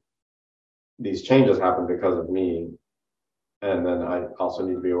decision, these changes happen because of me, and then I also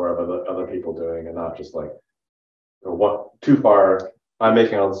need to be aware of other people doing, and not just like what too far. I'm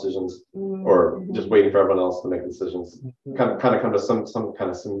making all decisions, or just waiting for everyone else to make decisions. Kind of come to some kind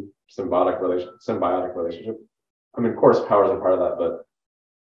of symbiotic relationship. I mean, of course, power is a part of that, but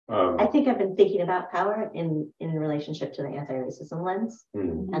I think I've been thinking about power in relationship to the anti-racism lens,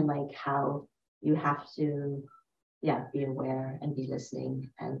 and like how you have to, be aware and be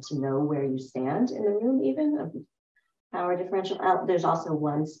listening, and to know where you stand in the room, even of power differential. There's also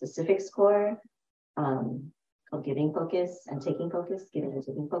one specific score called giving focus and taking focus, giving and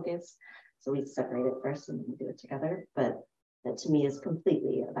taking focus. So we separate it first and we do it together. But that to me is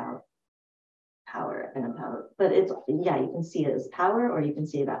completely about power and empower. But it's, you can see it as power, or you can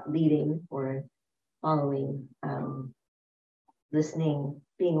see it about leading or following, listening,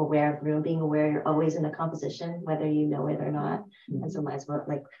 being aware of the room, being aware you're always in a composition, whether you know it or not. And so might as well,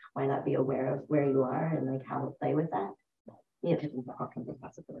 like, why not be aware of where you are and like how to play with that? All kinds of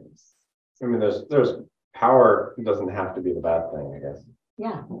possibilities. I mean, there's power doesn't have to be the bad thing, I guess.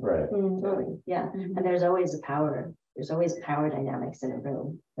 Yeah. Right. Totally. Yeah. And there's always power dynamics in a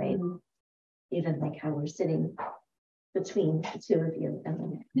room, right? Even like how we're sitting between the two of you,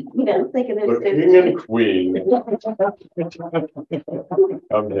 and thinking the king and queen.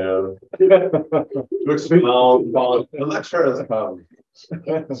 Come down. The lecture has come.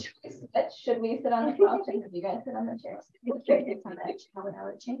 Should we sit on the couch and you guys sit on the chairs? How would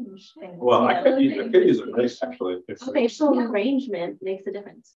that change things? Well, I could use a mix actually. Spatial arrangement makes a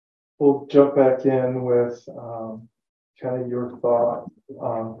difference. We'll jump back in with kind of your thought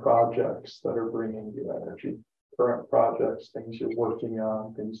on projects that are bringing you energy, current projects, things you're working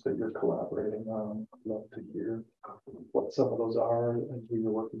on, things that you're collaborating on. I'd love to hear what some of those are and who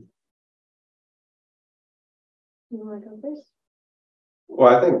you're working with. You want to go first?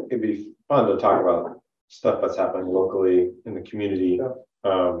 Well, I think it'd be fun to talk about stuff that's happening locally in the community.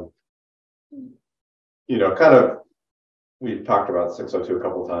 Kind of, we've talked about 602 a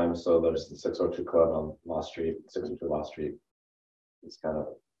couple of times. So there's the 602 Club on Law Street, 602 Law Street. It's kind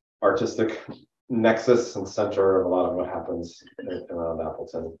of artistic nexus and center of a lot of what happens around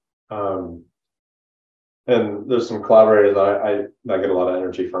Appleton. And there's some collaborators that I get a lot of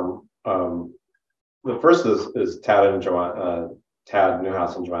energy from. The first is Tad and Joanna, Tad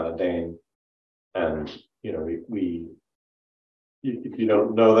Newhouse and Joanna Dane. And, if you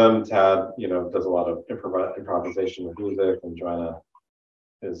don't know them, Tad, does a lot of improvisation with music, and Joanna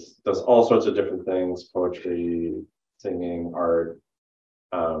does all sorts of different things, poetry, singing, art.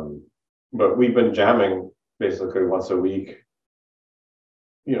 But we've been jamming basically once a week,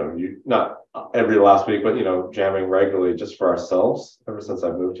 not every last week, but, jamming regularly just for ourselves ever since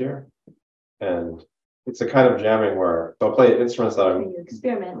I've moved here. And it's a kind of jamming where I'll play instruments that I'm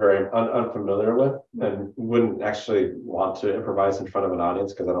very unfamiliar with and wouldn't actually want to improvise in front of an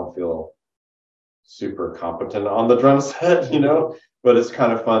audience because I don't feel super competent on the drum set, but it's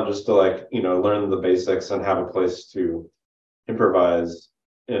kind of fun just to learn the basics and have a place to improvise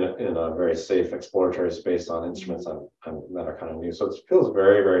in a very safe exploratory space on instruments that are kind of new. So it feels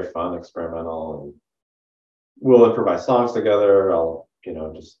very, very fun, experimental, and we'll improvise songs together. I'll,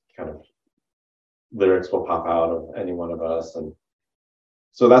 just kind of lyrics will pop out of any one of us. And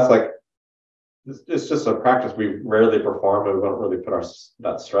so that's it's just a practice. We rarely perform, and we don't really put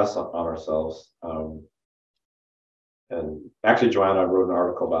that stress on ourselves. And actually, Joanna wrote an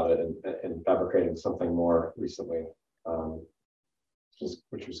article about it and fabricating something more recently,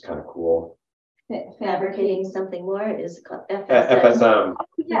 which was kind of cool. Fabricating something more is called FSM.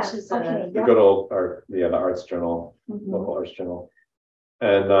 Yeah, which is the good old the Arts Journal, local Arts Journal.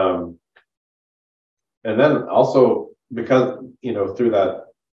 And then also because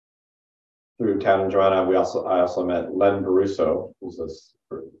through Tad and Joanna, I also met Len Baruso, who's this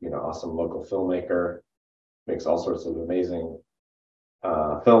awesome local filmmaker, makes all sorts of amazing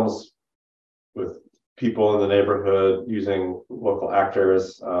films with people in the neighborhood using local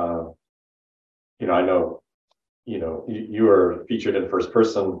actors. I know you were featured in First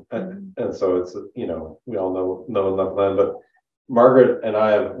Person, and so it's we all know and love Len, but Margaret and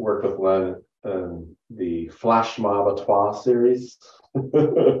I have worked with Len in the Flash Mob à Trois series.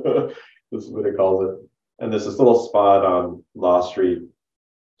 This is what he calls it. And there's this little spot on Law Street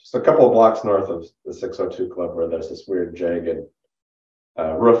just a couple of blocks north of the 602 Club, where there's this weird jagged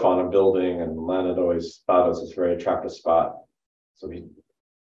roof on a building, and Len had always thought it was this very attractive spot. So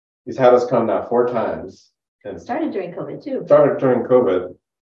he's had us come now 4 times. And Started during COVID too. started during COVID,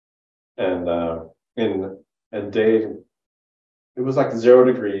 and in a day, it was like 0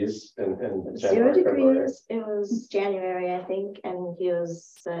 degrees in January, 0 February. degrees. It was January, I think, and he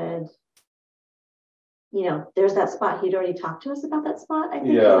said, you know, there's that spot. He'd already talked to us about that spot. I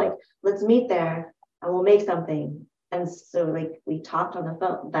think Yeah. like, let's meet there and we'll make something. And so like we talked on the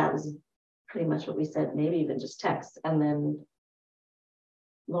phone. That was pretty much what we said, maybe even just text. And then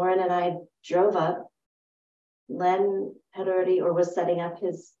Loren and I drove up. Len had already or was setting up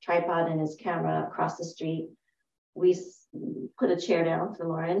his tripod and his camera across the street. We put a chair down for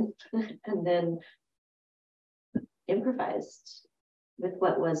Loren and then improvised with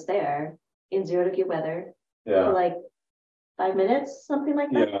what was there in 0 degree weather for Yeah, like 5 minutes, something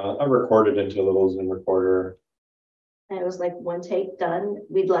like that. yeah. I recorded into a little Zoom recorder. And it was like one take done.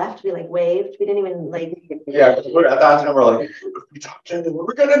 We'd left, we like waved. We didn't even like. Yeah, 'cause at that time we're like, if we talk to anyone,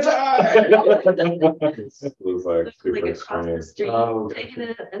 we're gonna die. It was like super Like across the extreme. street, Oh, taking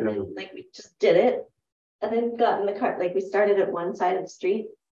it, and then like we just did it, and then got in the car. Like we started at one side of the street,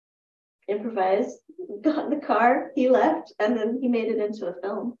 improvised, got in the car. He left, and then he made it into a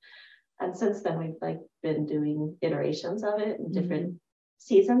film. And since then, we've like been doing iterations of it in different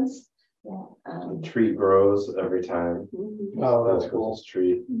seasons. Yeah. The tree grows every time. Oh, that's That's cool. Christmas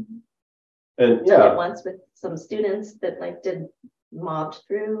tree. Mhm. And Did yeah, it once with some students that like did mobbed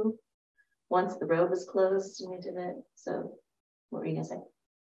through. Once the road was closed and we did it. So what were you gonna say?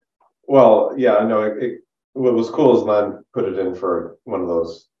 well, yeah, no, what was cool is Len put it in for one of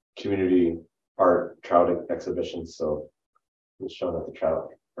those community art trout exhibitions. So it was shown at the trout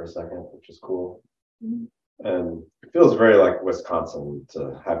for a second, which is cool. Mhm. And it feels very like Wisconsin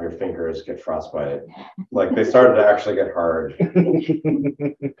to have your fingers get frostbite. Like they started to actually get hard.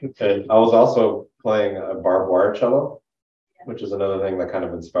 And I was also playing a barbed wire cello, which is another thing that kind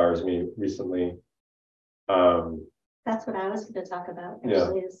of inspires me recently. That's what I was gonna talk about Yeah.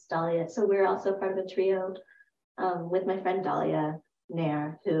 actually is Dahlia. So we're also part of a trio with my friend Dahlia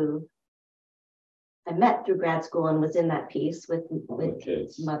Nair, who I met through grad school and was in that piece with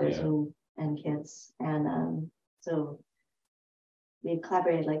kids. mothers Yeah. and kids. And so we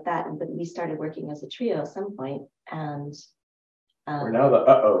collaborated like that, but we started working as a trio at some point. And We're now the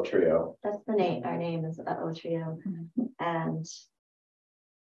Uh-Oh Trio. that's the name. Our name is Uh-Oh Trio. And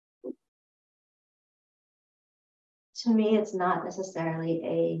to me, it's not necessarily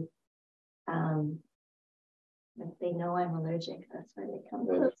a if they know I'm allergic, that's why they come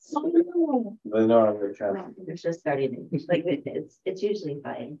Yeah. close. They know I'm your cat. They're just starting like it's usually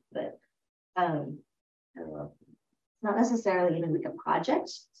fine, but Yeah. not necessarily even like a project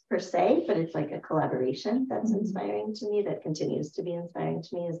per se, but it's like a collaboration that's inspiring to me, that continues to be inspiring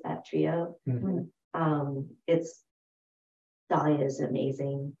to me, is that trio. It's Dahlia is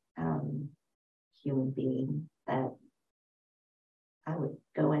amazing human being that I would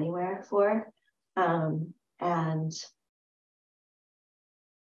go anywhere for.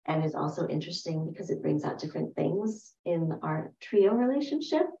 And is also interesting because it brings out different things in our trio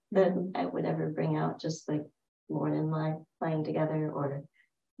relationship that I would ever bring out just like Loren and I playing together, or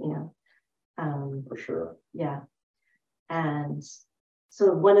For sure. yeah. And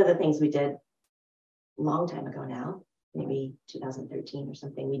so one of the things we did a long time ago now, maybe 2013 or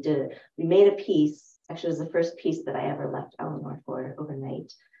something, we made a piece. Actually, it was the first piece that I ever left Eleanor for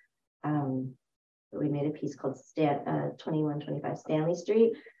overnight. We made a piece called 2125 Stanley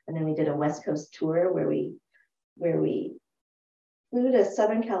Street, and then we did a West Coast tour where we flew to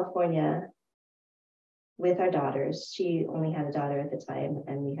Southern California with our daughters. She only had a daughter at the time,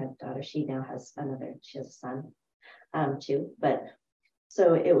 and we had a daughter. She now has she has a son too. But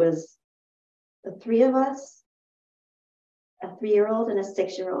so it was the 3 of us, a 3-year-old and a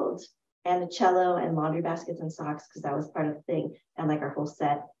 6-year-old, and a cello and laundry baskets and socks, because that was part of the thing, and like our whole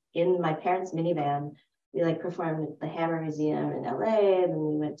set in my parents' minivan. We like performed at the Hammer Museum in LA, and then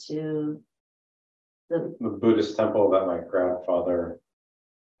we went to the Buddhist temple that my grandfather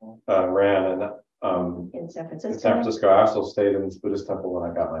ran, and in San Francisco. in San Francisco. I also stayed in this Buddhist temple when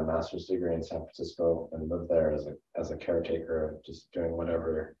I got my master's degree in San Francisco, and lived there as a caretaker, just doing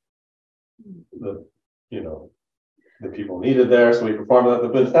whatever the people needed there. So we performed at the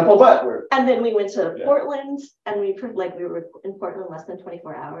Buddhist temple, but And then we went to Yeah. Portland, and we were in Portland less than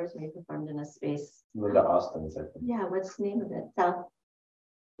 24 hours, and we performed in a space. Linda Austin's, I think. Yeah, what's the name of it?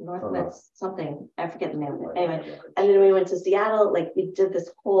 Northwest something. I forget the name of it. Right. Anyway, and then we went to Seattle. Like we did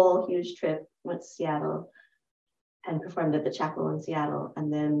this whole huge trip. Went to Seattle, and performed at the chapel in Seattle.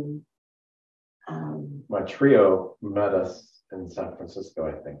 And then My trio met us in San Francisco,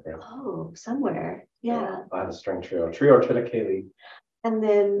 I think, right? somewhere. Yeah. I had a string trio Triticale. And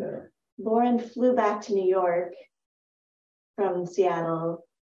then Yeah. Loren flew back to New York from Seattle.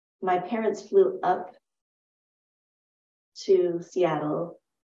 My parents flew up to Seattle.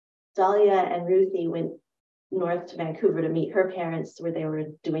 Dahlia and Ruthie went north to Vancouver to meet her parents where they were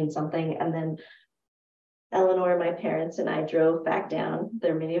doing something. And then Eleanor, my parents, and I drove back down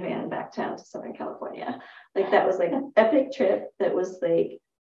their minivan back down to Southern California. Like that was like an epic trip that was like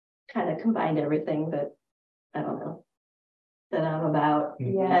kind of combined everything that I don't know that I'm about.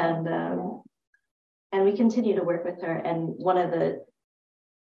 Yeah. And we continue to work with her. And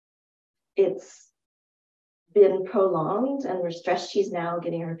it's been prolonged and we're stressed. She's now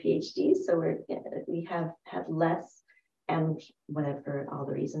getting her PhD. So we have had less, and whatever all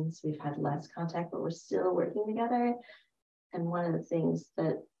the reasons, we've had less contact, but we're still working together. And one of the things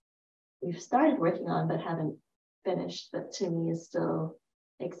that we've started working on but haven't finished, but to me is still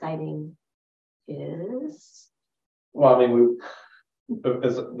exciting is. Well, I mean,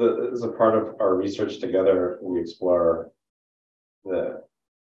 as a part of our research together, we explore the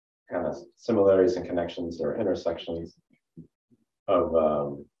kind of similarities and connections or intersections of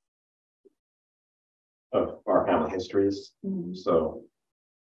our family histories. So,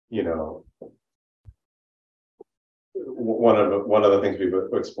 you know, one of the things we've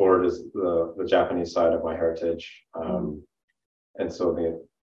explored is the Japanese side of my heritage, and so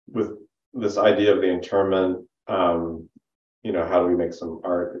with this idea of the internment, you know, how do we make some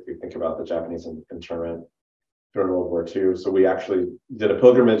art if we think about the Japanese internment during World War II? So we actually did a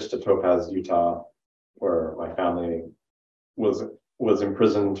pilgrimage to Topaz, Utah, where my family was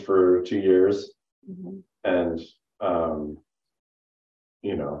imprisoned for 2 years, and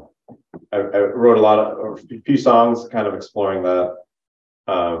you know, I wrote a few songs kind of exploring that,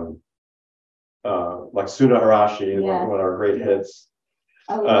 like Suna Arashi, one of our great hits.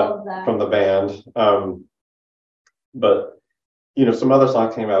 I love that. From the band. But you know, some other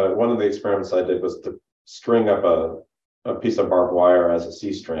songs came out. One of the experiments I did was to string up a piece of barbed wire as a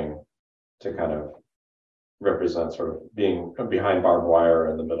C string to kind of represent sort of being behind barbed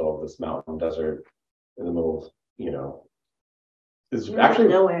wire in the middle of this mountain desert, in the middle of, you know, it's actually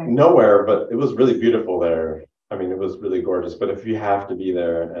nowhere, but it was really beautiful there. I mean, it was really gorgeous. But if you have to be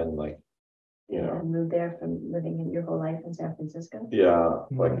there and like, you know, moved there from living in your whole life in San Francisco. Yeah,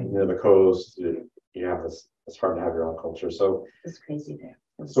 like near the coast, you have this. It's hard to have your own culture. So it's crazy there.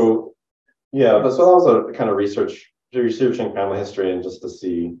 So yeah, so that was a kind of researching family history and just to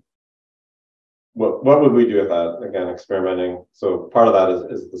see what would we do with that. Again, experimenting. So part of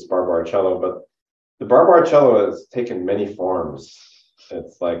that is this barbed wire cello, but the barbed wire cello has taken many forms.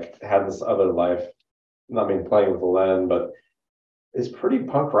 It's like had this other life. I mean, playing with Loren, but it's pretty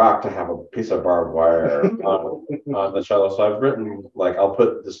punk rock to have a piece of barbed wire on the cello. So I've written, like, I'll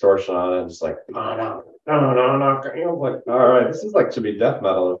put distortion on it, and just like, oh, no. You know, like, all right, this is like should be death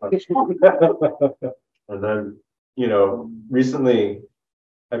metal. And then, you know, recently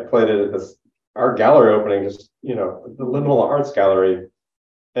I played it at art gallery opening, just, you know, the Liminal Arts Gallery.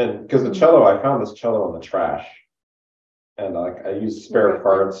 And because the cello, I found this cello in the trash. And like I used spare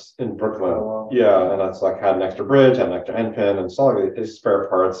parts in Brooklyn. Oh, wow. Yeah, and it's like had an extra bridge, had an extra end pin, and so like it's spare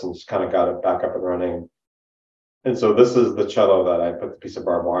parts, and just kind of got it back up and running. And so this is the cello that I put the piece of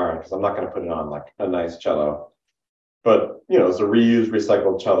barbed wire on, because I'm not going to put it on like a nice cello. But you know, it's a reused,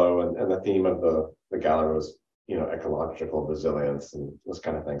 recycled cello, and the theme of the gallery was, you know, ecological resilience and this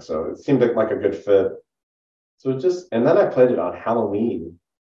kind of thing. So it seemed like a good fit. So and then I played it on Halloween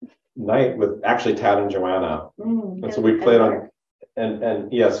night with actually Tad and Joanna. And so we played on,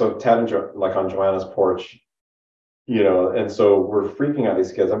 and yeah, so Tad and like on Joanna's porch, you know, and so we're freaking out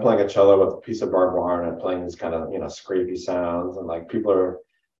these kids. I'm playing a cello with a piece of barbed wire and I'm playing these kind of, you know, scrapey sounds, and like people are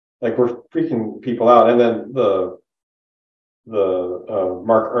like, we're freaking people out. And then the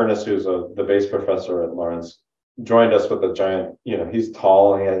Mark Ernest, who's the bass professor at Lawrence, joined us with a giant, you know, he's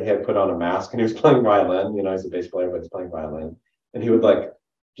tall, and he had put on a mask, and he was playing violin. You know, he's a bass player, but he's playing violin, and he would like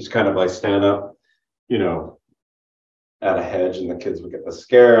just kind of like stand up, you know, at a hedge, and the kids would get the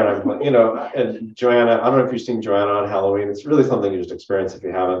scare. And I'm like, you know, and Joanna, I don't know if you've seen Joanna on Halloween. It's really something you just experience if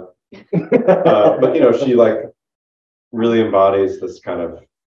you haven't. But you know, she like really embodies this kind of,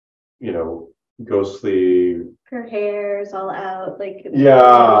 you know, ghostly. Her hair's all out, like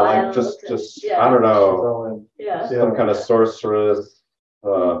like just I don't know, yeah, some kind of sorceress,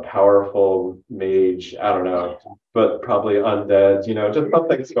 powerful mage. I don't know, but probably undead. You know, just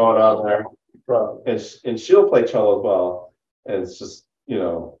something's going on there. And she'll play cello as well, and it's just, you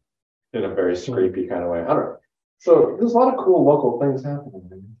know, in a very scrapey kind of way. I don't know. So there's a lot of cool local things happening.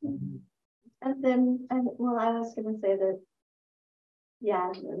 And then, well, I was going to say that,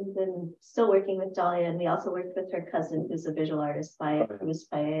 yeah, and then still working with Dahlia, and we also worked with her cousin, who's a visual artist, who's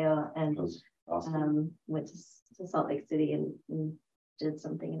Paek, and Awesome. went to Salt Lake City and did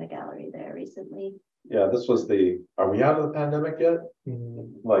something in a gallery there recently. Yeah, this was are we out of the pandemic yet?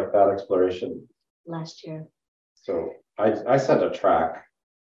 Like that exploration. Last year. So I sent a track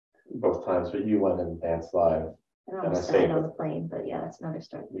both times, but you went and danced live. And I stayed on the plane, but yeah, that's another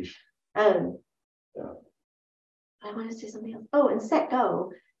story. Yeah. I want to say something else. Oh, and Set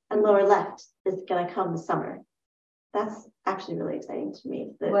Go and Lower Left is going to come this summer. That's actually really exciting to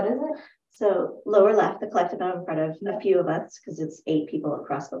me. What is it? So Lower Left, the collective I'm part of, a few of us, because it's 8 people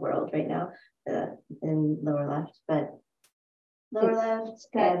across the world right now in Lower Left, but Lower Left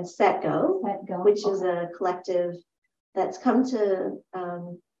and Set Go, which is a collective that's come to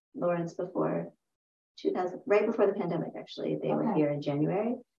Loren's before 2000, right before the pandemic, actually. They were here in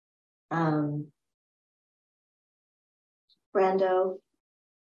January. Brando,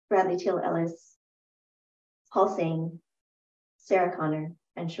 Bradley Teal Ellis, Paul Singh, Sarah Connor,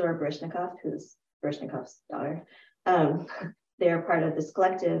 and Shura Baryshnikov, who's Baryshnikov's daughter. They're part of this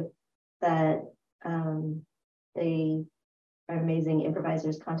collective that they are amazing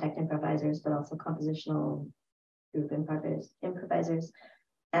improvisers, contact improvisers, but also compositional group improvisers.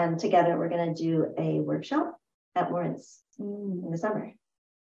 And together we're going to do a workshop at Lawrence in the summer.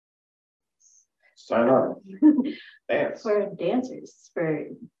 Sign up. Dance. For dancers, for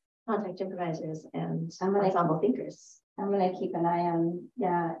contact improvisers, and ensemble thinkers. I'm gonna keep an eye on,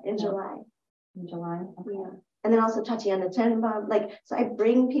 in July. In July. Okay. Yeah. And then also Tatiana Tenenbaum, so I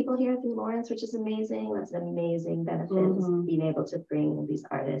bring people here through Lawrence, which is amazing. That's an amazing benefit, is being able to bring these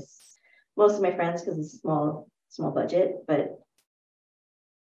artists. Most of my friends, because it's a small budget, but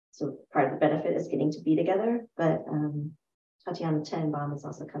so part of the benefit is getting to be together. But Tatiana Tenenbaum is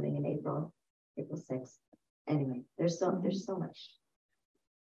also coming in April 6th. Anyway, there's so much.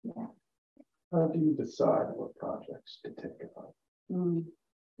 Yeah. How do you decide what projects to take on?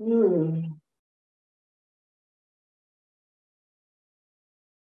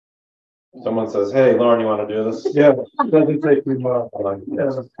 Someone says, "Hey, Loren, you want to do this?" Yeah, it doesn't take me much.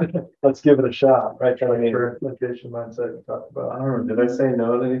 Let's give it a shot, right? Kind of experimentation mindset we talked about. I don't know. Did I say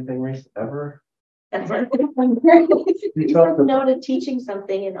no to anything recent ever? You said no to teaching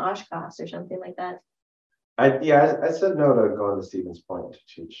something in Oshkosh or something like that. I said no to going to Stevens Point to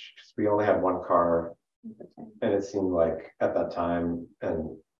teach because we only had one car, and it seemed like at that time,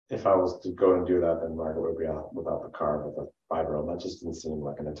 and if I was to go and do that, then Margaret would be out without the car with a 5-year-old. That just didn't seem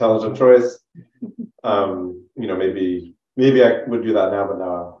like an intelligent choice. Maybe I would do that now, but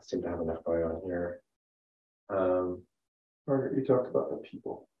now I seem to have enough going on here. Margaret, you talked about the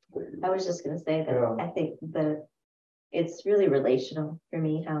people. I was just going to say that I think it's really relational for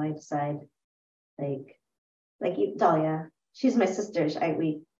me how I decide, like you, Dahlia, she's my sister.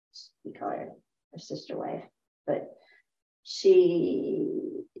 We call her our sister wife, but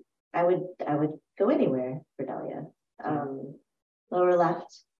I would go anywhere for Dahlia. Lower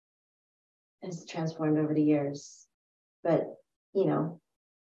Left has transformed over the years, but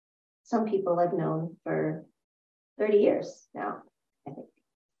some people I've known for 30 years now, I think.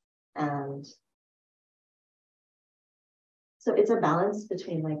 And so it's a balance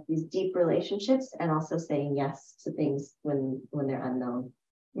between these deep relationships and also saying yes to things when they're unknown.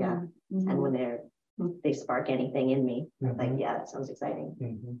 Yeah. And when they spark anything in me. That sounds exciting.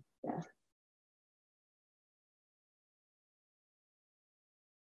 Yeah.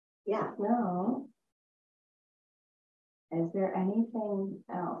 Yeah. No. Is there anything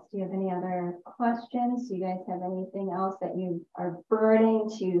else? Do you have any other questions? Do you guys have anything else that you are burning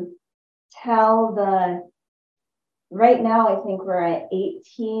to tell right now? I think we're at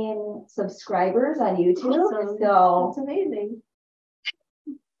 18 subscribers on YouTube. Awesome. So that's amazing.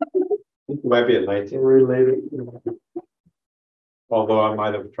 You might be at 19. Related. Although I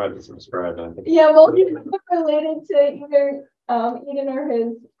might have tried to subscribe. I think. Yeah, well, he's related to either Eden or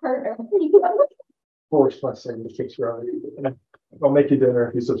his partner. Force my son to subscribe. I'll make you dinner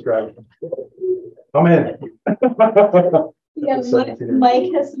if you subscribe. I'm in. Yeah,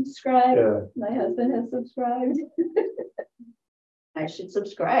 Mike has subscribed. Yeah. My husband has subscribed. I should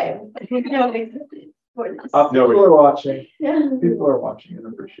subscribe. People are watching. Yeah. People are watching and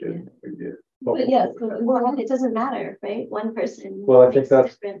appreciating what we do. But yes, it doesn't matter, right? One person. Well, I think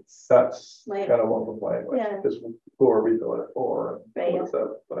that's kind Like, of what we're playing with. Yeah. Because who are we doing it for? Right. What is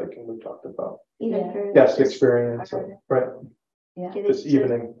that like? And we've talked about even for guest experience, right? Yeah. This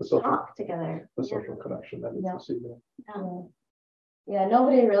evening, the social talk together. connection that is this evening. Yeah. Yeah,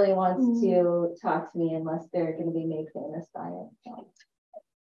 nobody really wants to talk to me unless they're going to be made famous by it. So.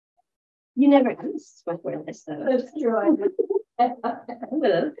 You never asked before this, though. That's true.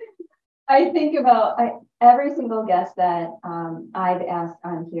 I think about every single guest that I've asked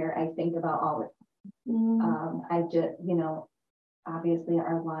on here. I think about all the time. I just, obviously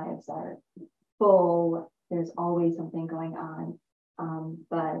our lives are full. There's always something going on,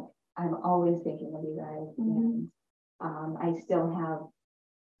 but I'm always thinking of you guys. And I still have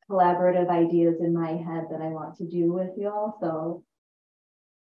collaborative ideas in my head that I want to do with y'all. So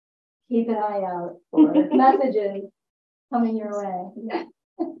keep an eye out for messages coming your way.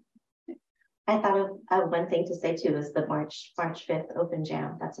 I thought of one thing to say too is the March 5th open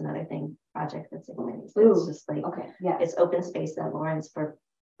jam. That's another project that's exciting. So it's just like it's open space that Loren's for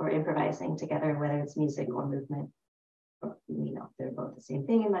improvising together, whether it's music or movement. Or, they're both the same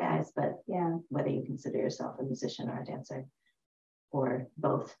thing in my eyes, but whether you consider yourself a musician or a dancer, or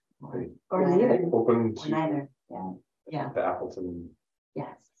both, or neither, open or neither. Yeah. The Appleton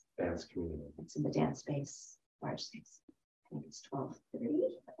dance community. It's in the dance space, March 6th. I think it's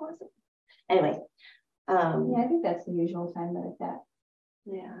 12:30. Anyway, I think that's the usual time that it's at.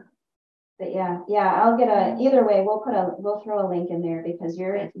 Yeah. But I'll get either way, we'll throw a link in there because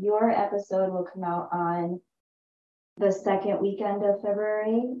your episode will come out on the second weekend of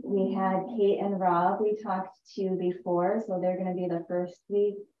February. We had Kate and Rob we talked to before, so they're going to be the first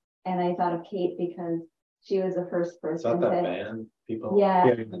week. And I thought of Kate because she was the first person. Is that band people? Yeah,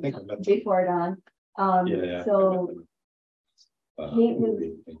 I think I met before Dawn. So Kate was,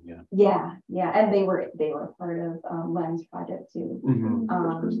 and they were part of Len's project too.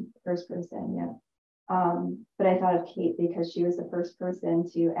 First person, but I thought of Kate because she was the first person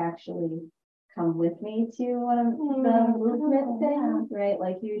to actually come with me to one of the movement things, right?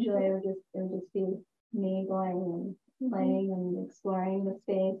 Like usually it would just be me going and playing and exploring the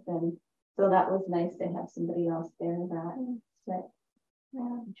space, and so that was nice to have somebody else there that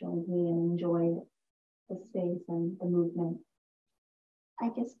joined me and enjoyed the space and the movement. I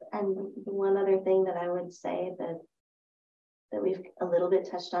guess, and the one other thing that I would say that we've a little bit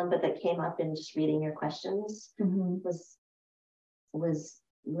touched on, but that came up in just reading your questions was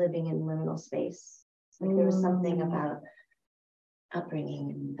living in liminal space. Like there was something about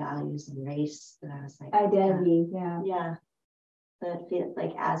upbringing and values and race that I was like, identity, that feels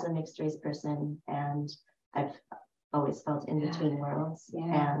like as a mixed race person, and I've always felt in between worlds,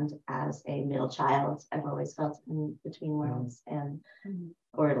 and as a middle child I've always felt in between worlds, and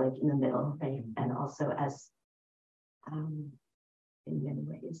or like in the middle, right? And also as in many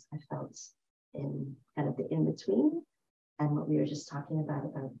ways I felt in kind of the in-between, and what we were just talking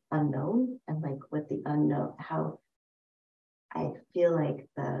about unknown, and like what the unknown, how I feel like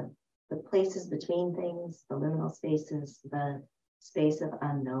the places between things, the liminal spaces, the space of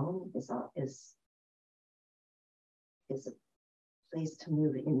unknown is a place to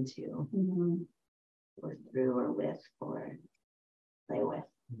move into, or through, or with, or play with.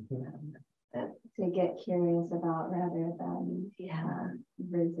 To get curious about rather than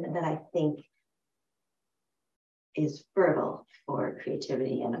resist. That I think is fertile for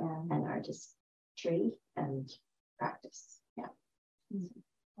creativity and artistry and practice.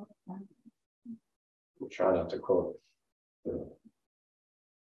 We'll try not to quote the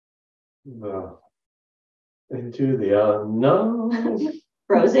into the unknown.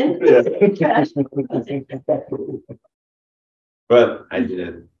 Frozen. But I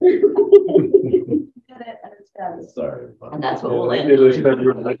did. Sorry. And that's what we'll end.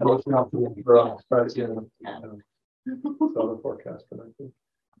 Saw the forecast, but I think.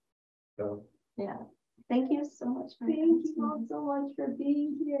 So. Yeah. Thank you so much. Thank you all so much for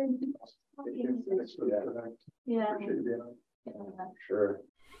being here. Yeah. Yeah. Sure.